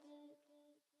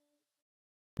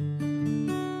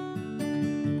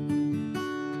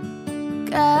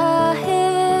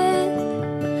 Kahit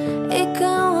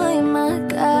ikaw ay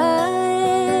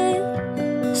magalit,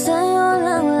 sa'yo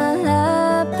lang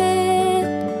lalapit,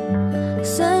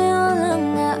 sa'yo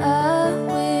lang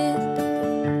aawit.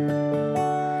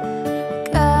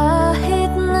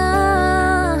 Kahit na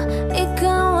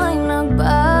ikaw ay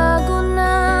nagbago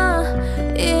na,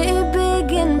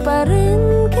 iibigin pa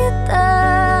rin kita.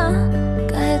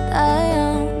 Kahit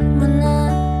ayaw mo na,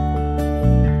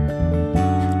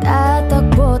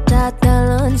 tatakbo,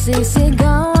 tatalon,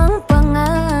 sisigaw ang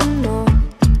pangalan mo.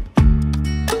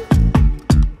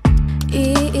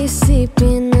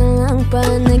 Iisipin na lang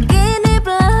panaginip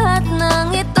lahat ng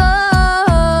ito.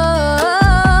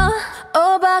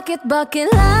 O bakit ba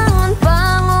kailangan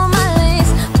pang umalis?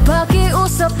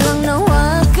 Pakiusap lang na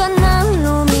huwag ka nang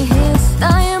lumihis.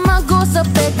 Tayo mag-usap,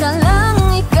 teka lang,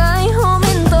 ika'y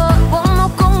huminto. Huwag mo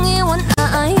kong iwan,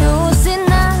 aayusin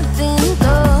natin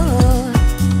to.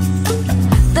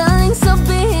 Daling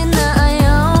sabihin na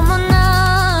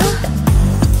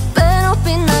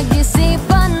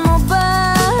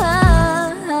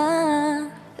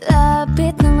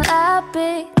Lapit ng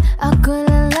lapit, ako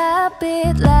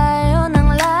lalapit. Layo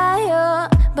ng layo,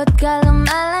 ba't ka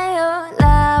lumalayo?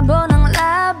 Labo ng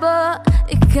labo,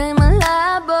 ika'y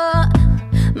malabo.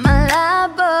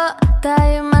 Malabo,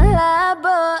 tayo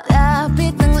malabo.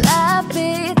 Lapit ng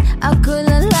lapit, ako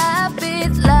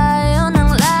lalapit. Layo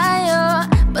ng layo,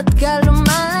 ba't ka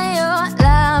lumalayo?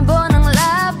 Labo ng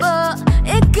labo,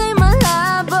 ika'y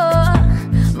malabo.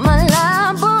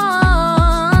 Malabo.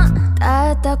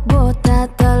 Tatakbo,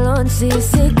 tatalon,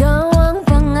 sisigaw ang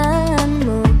pangalan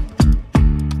mo.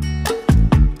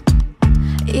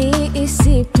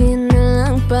 Iisipin na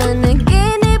lang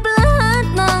panaginip lahat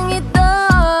ng ito.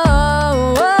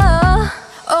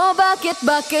 Oh, bakit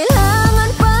ba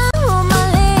kailangan pa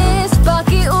umalis?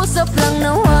 Pakiusap lang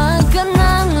na huwag ka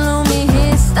nang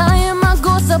lumihis. Tayo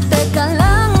mag-usap, teka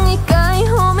lang, ika'y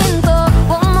huminto.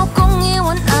 Huwag mo kong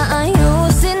iwan,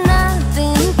 aayusin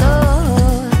natin to.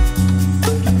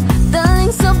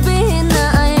 Daling sabihin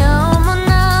na ayaw mo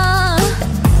na,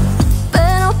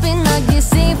 pero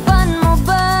pinag-isipan mo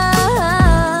ba?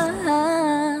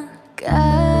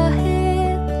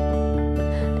 Kahit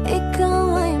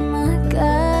ikaw ay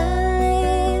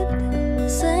magalit,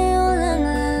 sa'yo lang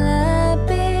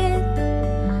lalapit.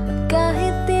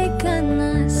 Kahit di ka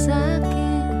na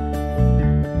sa'kin.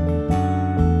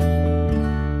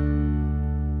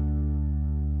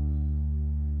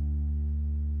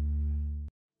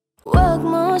 Huwag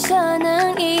mo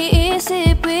sanang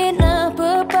iisipin na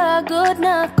papagod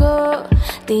na ako.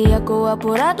 Di ako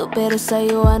apurado, pero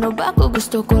sa'yo ano ba ako?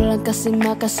 Gusto ko lang kasi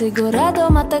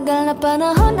makasigurado. Matagal na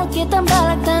panahon na kitang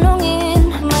balak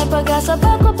tanungin. May pag-asa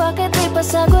ba ko, bakit di pa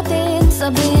sagutin?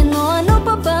 Sabihin mo ano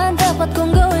pa ba ang dapat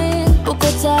kong gawin?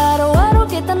 Bukod sa araw-araw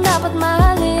kitang dapat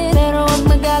mahalin. Pero huwag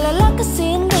mag-alala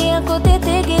kasi hindi ako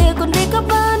titigil. Kung di ka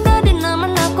ba handa, di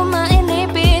naman ako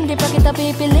mainipin. Di pa kita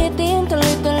pipilitin,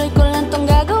 tuloy-tuloy ko lang tong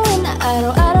gagawin. Na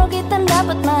araw-araw kitang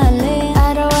dapat mahalin.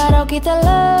 Araw-araw kita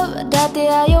love, dati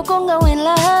ayaw kong gawin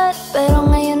lahat. Pero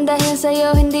ngayon dahil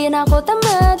sa'yo hindi na ako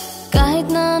tamad. Kahit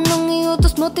na anong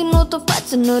iutos mo tinutupad.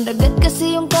 Sunod agad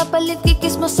kasi yung kapalit,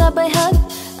 kikis mo sabay hug.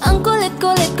 Ang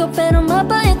kulit-kulit ko pero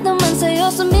mabait naman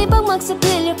sa'yo. Sumibang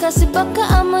magsipilyo kasi baka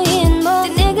amoyin mo.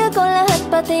 Tinigal ko lahat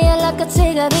pati alak at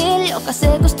sigarilyo. Kasi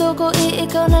gusto ko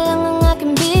ikaw na lang ang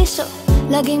aking bisyo.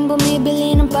 Laging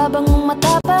bumibili ng pabangong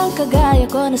matapang. Kagaya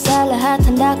ko na sa lahat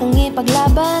handa kang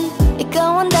ipaglaban.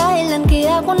 Ikaw ang dahilan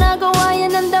kaya ko nagawa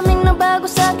yan. Ang daming nabago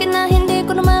sa'kin na hindi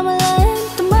ko namamalayan.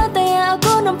 Tumataya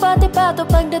ako ng pati-pato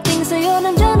pagdating sa'yo.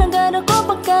 Nandyan agad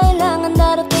ako pag kailangan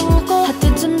darating ako.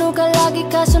 Hatid sundo ka lagi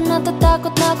kaso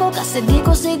natatakot na ako. Kasi di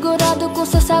ko sigurado kung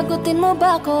sasagutin mo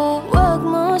ba ko. Huwag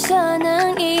mo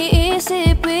sanang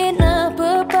iisipin na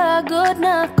papagod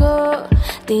na ako.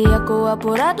 Di ako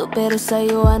apurado pero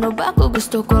sa'yo ano ba ako?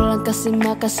 Gusto ko lang kasi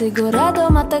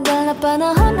makasigurado. Matagal na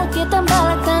panahon na kitang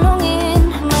balak tanungin.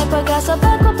 May pag-asa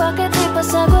ba ko, bakit di pa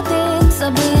sagutin?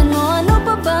 Sabihin mo ano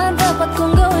pa ba ang dapat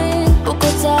kong gawin?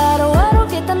 Bukod sa araw-araw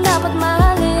kitang dapat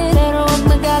mahalin. Pero huwag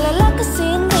mag-alala kasi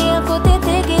hindi ako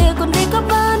titigil. Kung di ka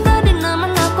ba handa, di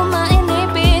naman ako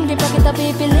mainipin. Di pa kita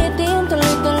pipilitin,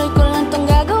 tuloy-tuloy ko lang tong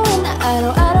gagawin. Na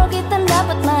araw-araw kitang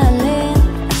dapat mahalin.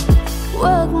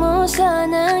 Huwag mo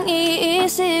sanang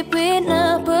iisipin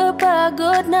na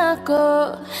papagod na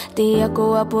ako. Di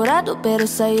ako apurado pero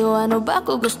sa'yo ano ba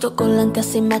ako? Gusto ko lang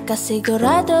kasi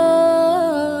makasigurado.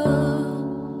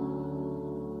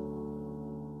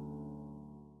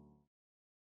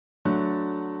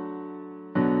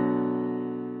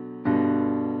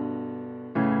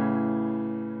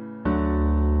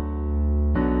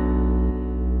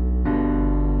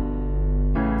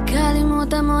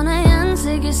 Kalimutan mo na yan,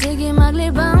 sige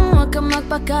maglibang. Huwag kang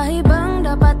magpakahibang,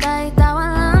 dapat ay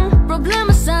tawa lang.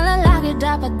 Problema sa lalaki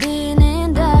dapat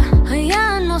dininda.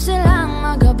 Hayaan mo silang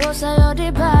maghabol sa'yo,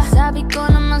 diba? Sabi ko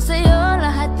naman sa'yo,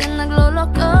 lahat yan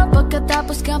nagluloko.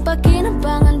 Pagkatapos kang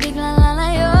pakinampangan, biglang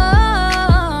lalayo.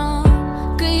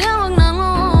 Kaya huwag nang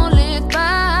uulit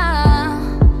pa.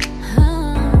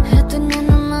 Eto na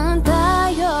naman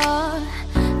tayo.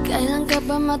 Kailan ka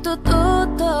ba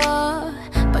matututo?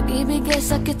 Pag-ibig ay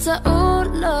sakit sa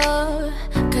ulo.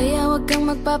 Kaya huwag kang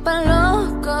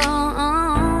magpapaloko.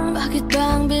 Bakit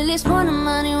ba ang bilis mo na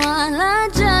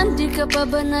maniwala dyan? Di ka pa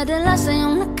ba nadala sa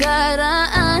iyong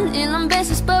nakaraan? Ilang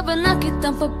beses pa ba na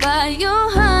kitang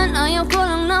papayuhan? Ayaw ko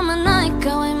lang naman na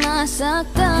ikaw ay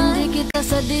masaktan. Hindi kita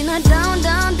sa di na down.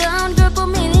 Girl,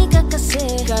 pumili ka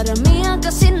kasi. Karamihan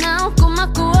kasi na ako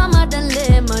makuha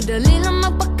madali. Madali lang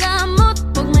magpakamot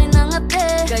pag may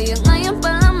nangate. Kaya ngayon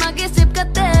pa lang mag-isip ka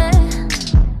te.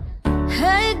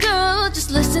 Hey girl,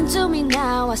 just listen to me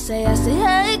now. I say,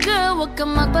 hey girl, huwag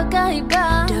kang magpakahirap.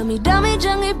 magpakaiba. Dami-dami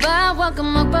dyang iba, huwag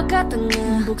kang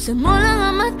magpakatanga. Buksan mo lang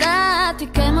ang mata at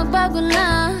ika'y magbago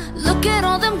na. Look at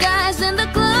all them guys in the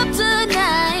club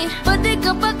tonight. Pwede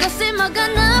ka pa kasi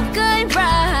maghanap kay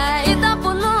right.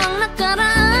 Itapon mo ang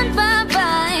nakaraan,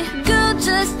 bye-bye. Girl,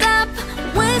 just stop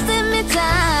wasting me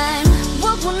time.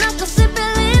 Huwag mo na kasi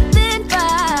pilitin pa.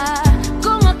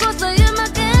 Kung ako sa'yo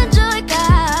mag-enjoy ka,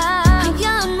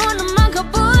 hayaan mo na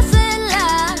maghabol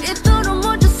sila. Ituro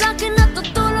mo dyan sa'kin at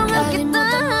tutulungan kita.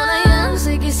 Kalimutan mo na yan,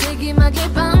 sige-sige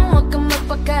mag-ibang. Huwag kang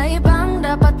magpakaibang,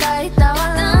 dapat ay tawa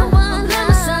lang.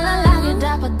 Problema sa lalaki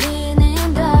dapat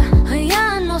dininda.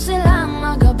 Hayaan mo silang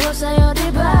maghabol sa'yo,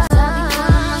 diba? Sabi ko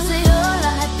naman sa'yo,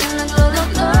 lahat yung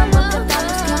nagluluto.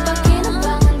 Pagkatapos kapag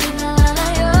kinabangan, di na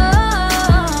lalayo.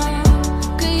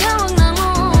 Kaya huwag nang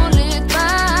uulit pa.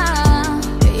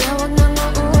 Kaya huwag nang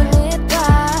uulit pa.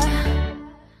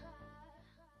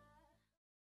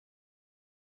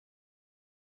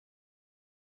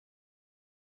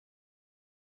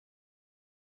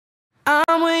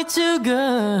 I'm way too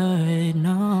good,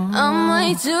 no. I'm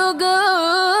way too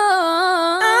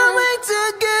good. I'm way too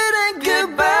good at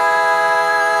goodbyes.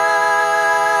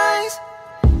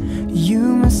 You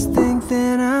must think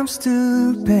that I'm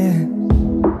stupid.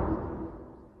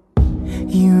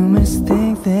 You must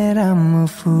think that I'm a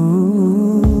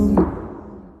fool.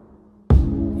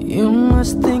 You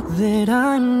must think that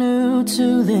I'm new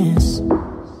to this,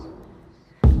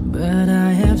 but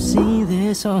I have seen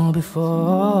this all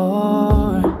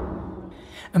before.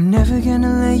 I'm never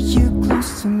gonna let you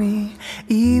close to me,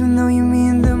 even though you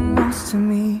mean the most to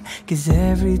me. 'Cause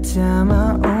every time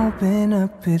I open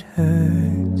up it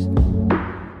hurts.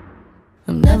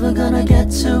 I'm never gonna get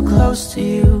too close to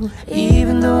you,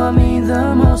 even though I mean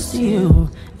the most to you.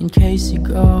 In case you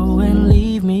go and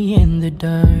leave me in the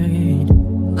dirt.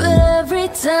 But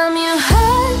every time you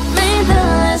hurt me, the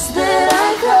less that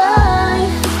I cry.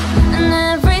 And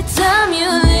every time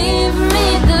you leave me,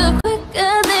 the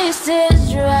quicker these tears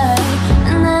dry.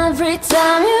 And every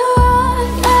time you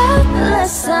walk out, the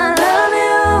less I love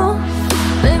you.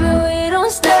 Baby, we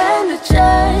don't stand a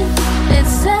chance.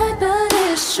 It's sad, but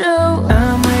it's true.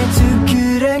 I'm way too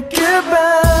good at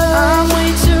goodbye. I'm way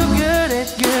too good at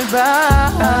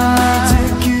goodbye. I'm way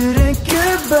too good at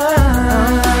goodbye.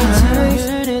 I'm way too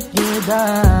good at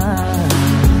goodbye.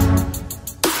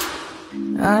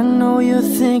 I know you're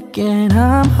thinking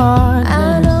I'm heartless.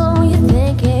 I know you're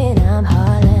thinking I'm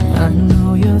heartless. I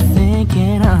know you're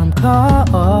thinking I'm cold.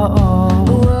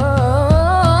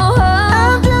 Whoa.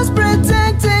 I'm just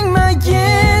protecting my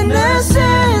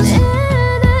innocence.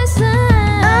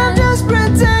 I'm just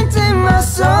protecting my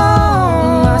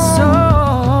soul. My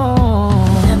soul.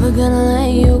 Never gonna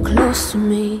let you close to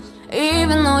me,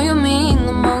 even though you mean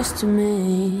the most to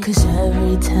me. 'Cause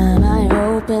every time I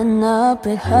open up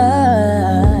it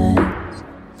hurts.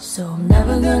 So I'm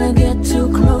never gonna get too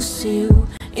close to you,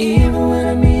 even when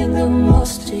I mean the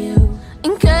most to you.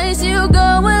 In case you go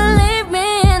and leave me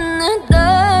in the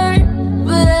dirt.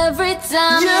 But every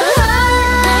time you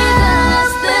hurt me, the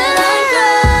less that I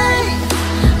cry.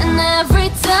 And every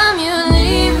time you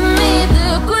leave me, the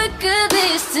quicker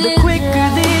these tears The quicker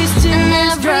dry. these And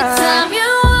tears every dry. time you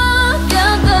walk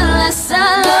out, the less I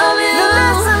love you. The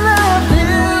less I love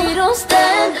you. We don't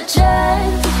stand a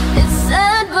chance. It's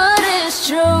sad, but it's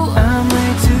true. I'm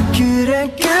way too good at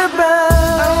goodbye.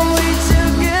 I'm way too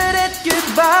good at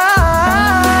goodbye.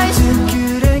 I'm way too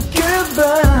good at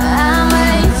goodbye. I'm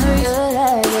way too good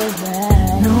at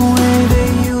goodbye. No way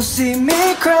that you'll see me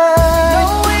cry. No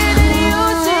way that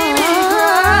you'll see me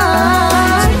cry.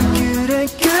 I'm way too good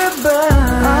at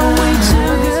goodbye. I'm way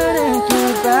too good at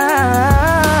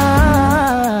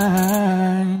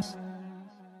goodbyes.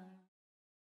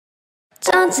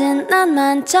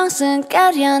 정진난만 정승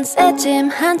가련 새짐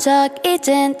한 적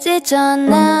이젠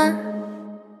찢어나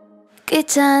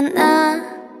귀찮아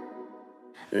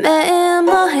매일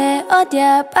뭐해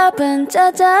어디야 밥은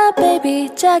짜자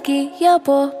baby 자기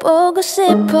여보 보고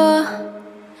싶어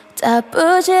다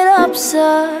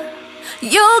부질없어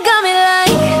You got me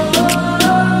like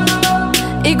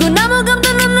이구 아무감도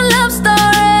없는 love story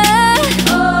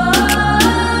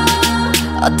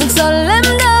어떤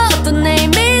설렘도 어떤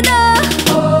의미도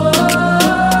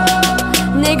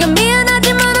내가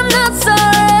미안하지만 I'm not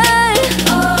sorry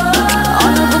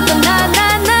오늘부터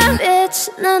나나나 Bitch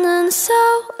나는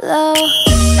solo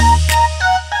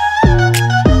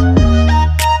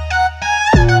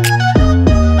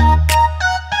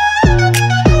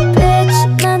Bitch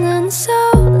나는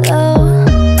solo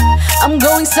I'm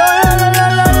going solo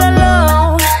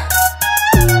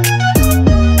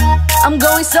I'm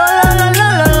going solo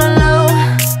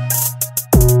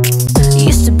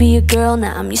girl,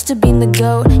 now I'm used to being the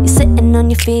goat. You're sitting on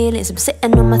your feelings, I'm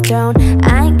sitting on my throne.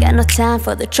 I ain't got no time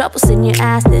for the troubles in your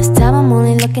eyes. This time I'm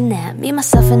only looking at me,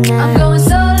 myself and I. I'm going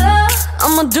solo,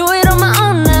 I'ma do it on my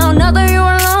own now. Now that you're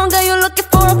alone, girl, you're looking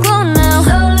for a clone now.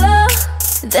 Solo,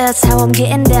 that's how I'm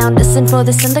getting down. Listen for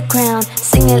this in the crown,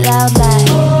 sing it loud like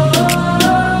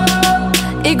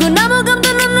이거 너무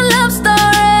감동없는 love story.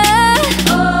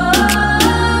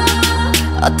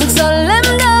 어떤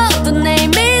설렘도 어떤 내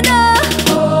믿어.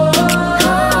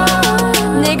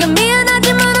 내가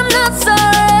미안하지만 I'm not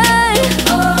sorry.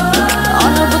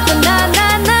 오늘부터 나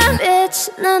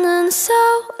Bitch 나는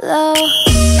solo.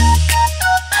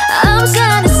 I'm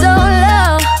shining so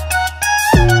low.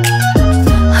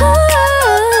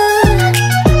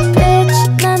 Bitch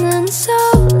나는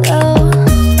solo.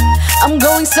 I'm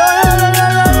going solo.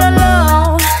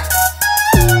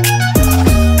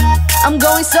 I'm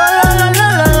going solo.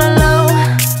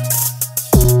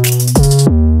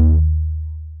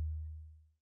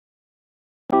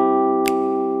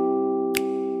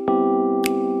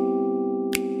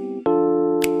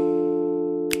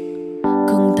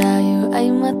 Kung tayo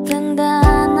ay matanda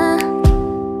na,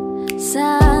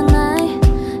 sana'y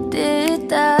di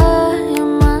tayo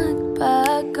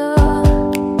magbago.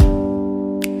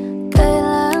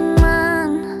 Kailanman,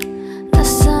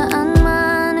 nasaan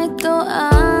man, ito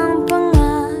ang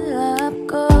pangarap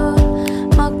ko.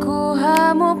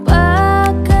 Makuha mo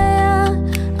pa kaya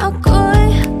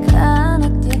ako'y hagkan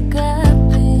at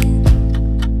yakapin.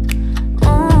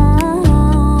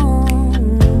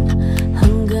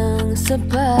 Hanggang sa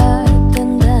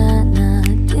pagtanda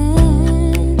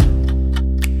natin.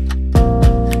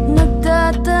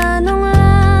 Nagtatanong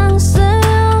lang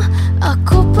sa'yo,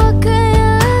 ako pa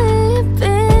kaya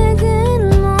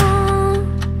ibigin mo?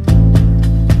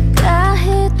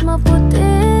 Kahit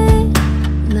maputi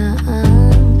na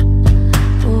ang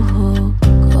buhok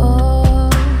ko.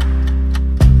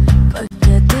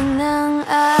 Pagdating ng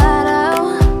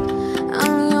araw,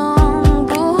 ang iyong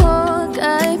buhok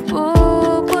ay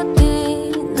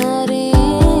puputi na rin.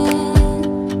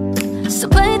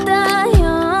 Sabay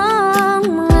tayong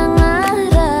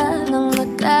mangangarap ng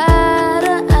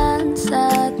nakaraan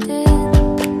sa'tin.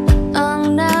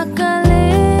 Ang nakalipas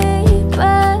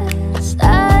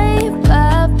ay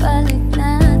babalik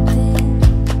natin.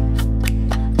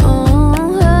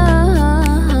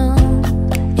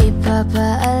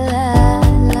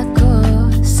 Ipapaalala ko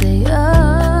sa'yo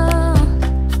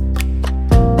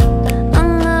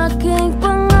ang aking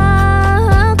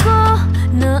pangako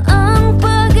na ang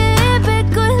pag-ibig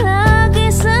ko'y lagi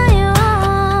sa'yo.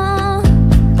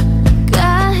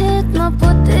 Kahit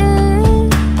maputi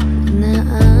na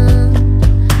ang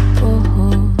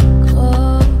buhok ko.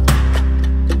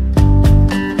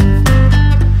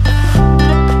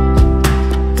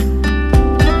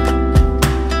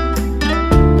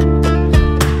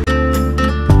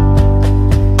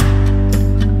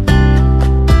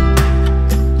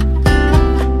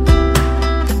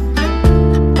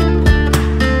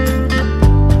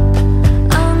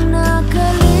 Ang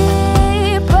nakalipas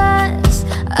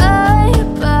ay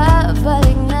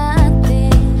babalik natin.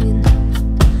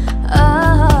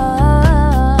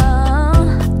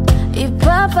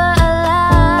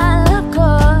 Ipapaalala ko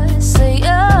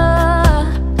sa'yo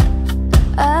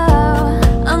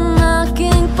ang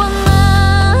aking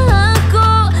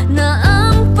pangako na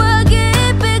ang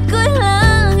pag-ibig ko'y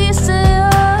lagi sa'yo.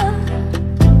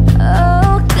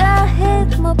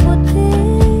 Kahit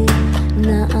maputi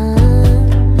na ang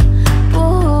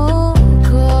buhok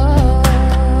ko.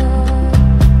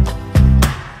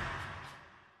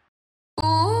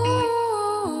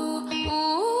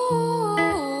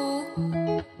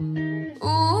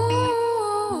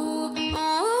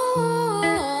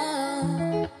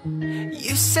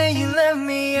 You say you love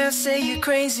me, I say you're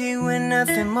crazy. We're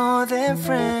nothing more than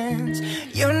friends.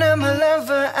 You're not my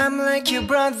lover, I'm like your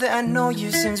brother. I know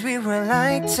you since we were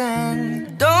like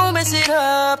 10. Don't mess it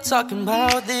up, talking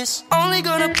about this only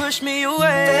gonna push me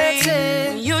away. That's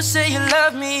it. When you say you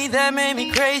love me, that made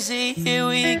me crazy. Here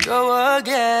we go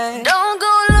again. Don't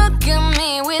go look at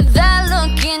me with that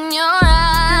look in your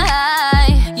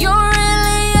eye. You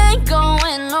really ain't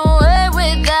going nowhere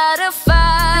without a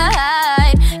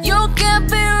fight. You can't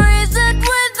be reasoned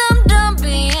with them done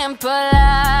being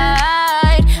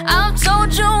polite. I've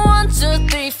told you 1, 2,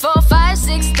 3, 4, 5,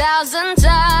 6,000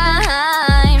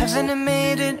 times. Haven't I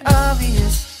made it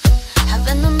obvious?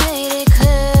 Haven't I made it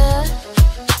clear?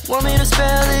 Want me to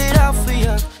spell it out for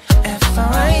you?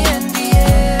 F-R-I-N-D-S.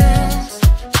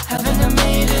 Haven't I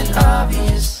made it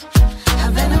obvious?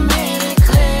 Haven't I made it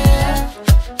clear?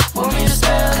 Want me to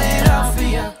spell it out for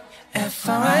you?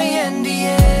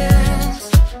 F-R-I-N-D-S.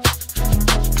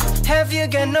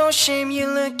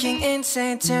 Spirits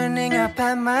ain't turning up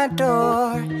at my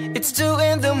door. It's 2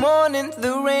 in the morning,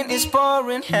 the rain is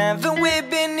pouring. Haven't we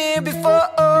been here before?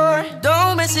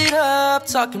 Don't mess it up,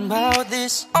 talking about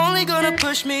this only gonna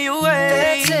push me away.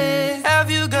 That's it.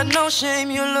 Have you got no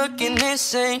shame? You're looking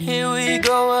insane. Here we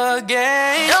go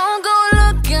again. Don't go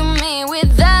look at me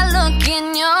with that look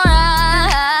in your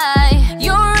eye.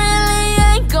 You really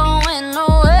ain't going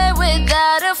nowhere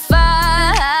without a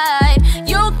fight.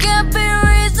 You can't be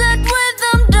reasoned with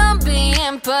them done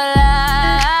being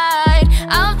polite.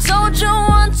 I've told you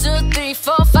 1, 2, 3,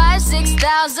 4, 5,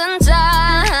 6,000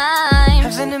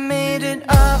 times. Haven't I made it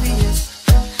obvious?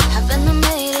 Haven't I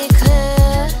made it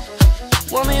clear?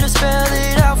 Want me to spell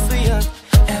it out for you?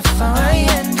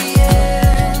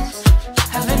 F-R-I-N-D-S.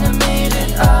 Haven't I made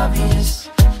it obvious?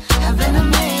 Haven't I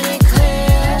made it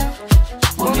clear?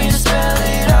 Want me to spell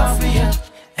it out for you?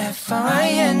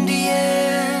 F-R-I-N-D-S.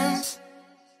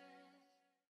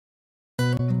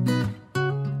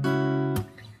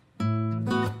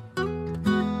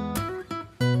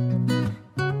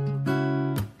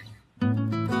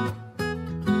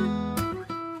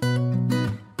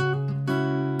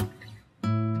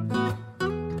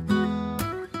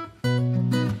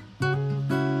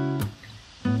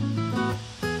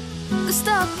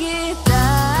 Gusto kita,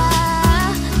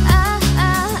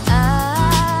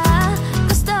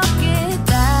 gusto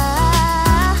kita,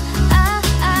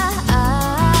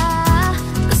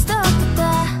 gusto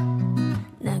kita.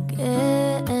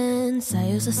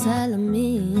 Nag-e-ensayo sa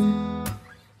salamin.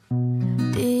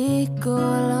 Di ko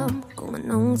alam kung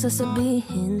anong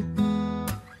sasabihin.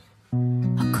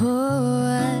 Ako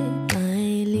ay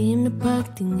may lihim na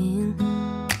pagtingin.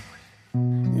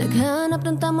 Naghanap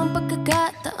ng tamang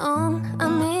pagkakataong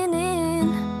aminin.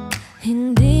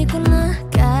 Hindi ko na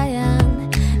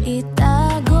kayang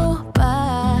itago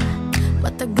pa.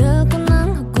 Matagal ko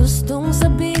nang gustong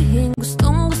sabihin.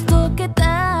 Gustong gusto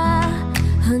kita.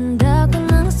 Handa ko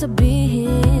nang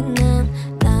sabihin ng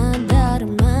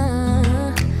nadarama.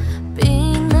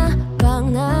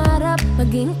 Pinapangarap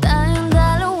maging tayong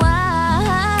dalawa.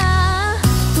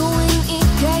 Tuwing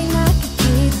ika'y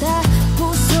nakikita,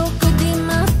 puso ko di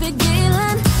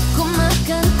mapigilan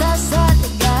kumakanta sa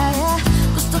ligaya.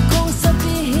 Gusto kong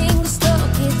sabihin gusto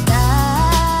kita.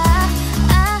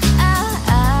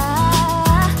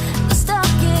 Gusto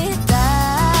kita.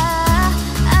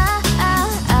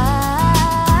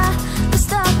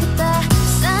 Gusto kita.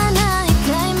 Sana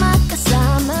ika'y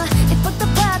makasama.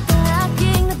 Ipagtapat ang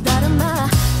aking nadarama.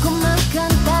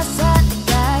 Kumakanta sa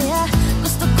ligaya.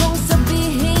 Gusto kong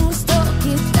sabihin gusto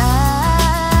kita.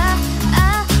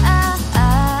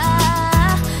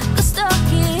 Gusto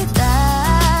kita.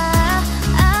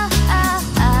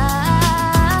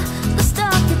 Gusto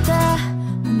kita.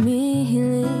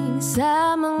 Humihiling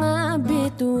sa mga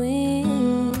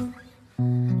bituin.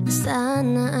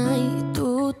 Sana ay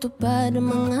itutupad ang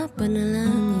mga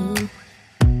panalangin.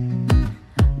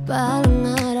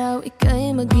 Balang araw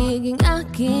ika'y magiging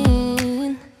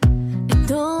akin.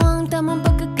 Ito ang tamang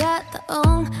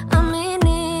pagkakataong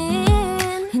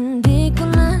aminin. Hindi ko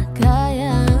na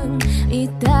kayang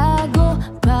itago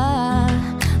pa.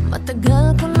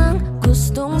 Matagal ko nang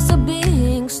gustong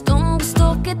sabihin. Gustong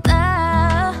gusto kita.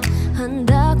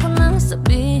 Handa ko nang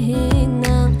sabihin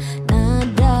ng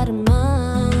nadarama.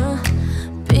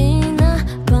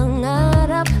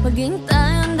 Pinapangarap maging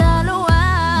tayong dalawa.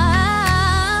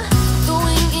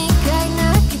 Tuwing ika'y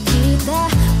nakikita,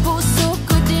 puso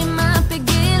ko di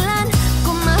mapigilan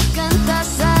kumakanta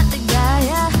sa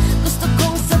ligaya. Gusto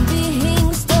kong sabihin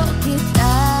gusto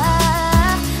kita.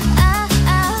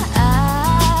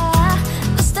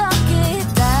 Gusto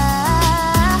kita.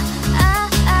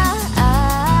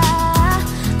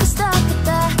 Gusto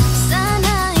kita.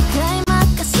 Sana ika'y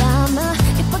makasama.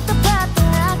 Ipagtapat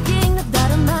ang aking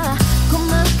nadarama.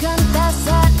 Kumakanta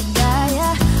sa ligaya.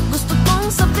 Gusto kong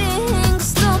sabihin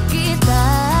gusto kita.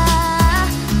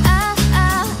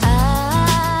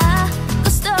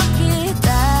 Gusto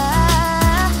kita.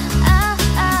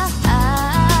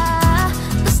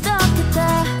 Gusto kita.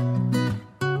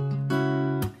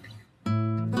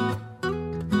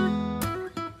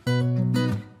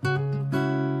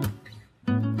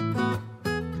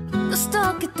 Gusto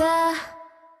kita.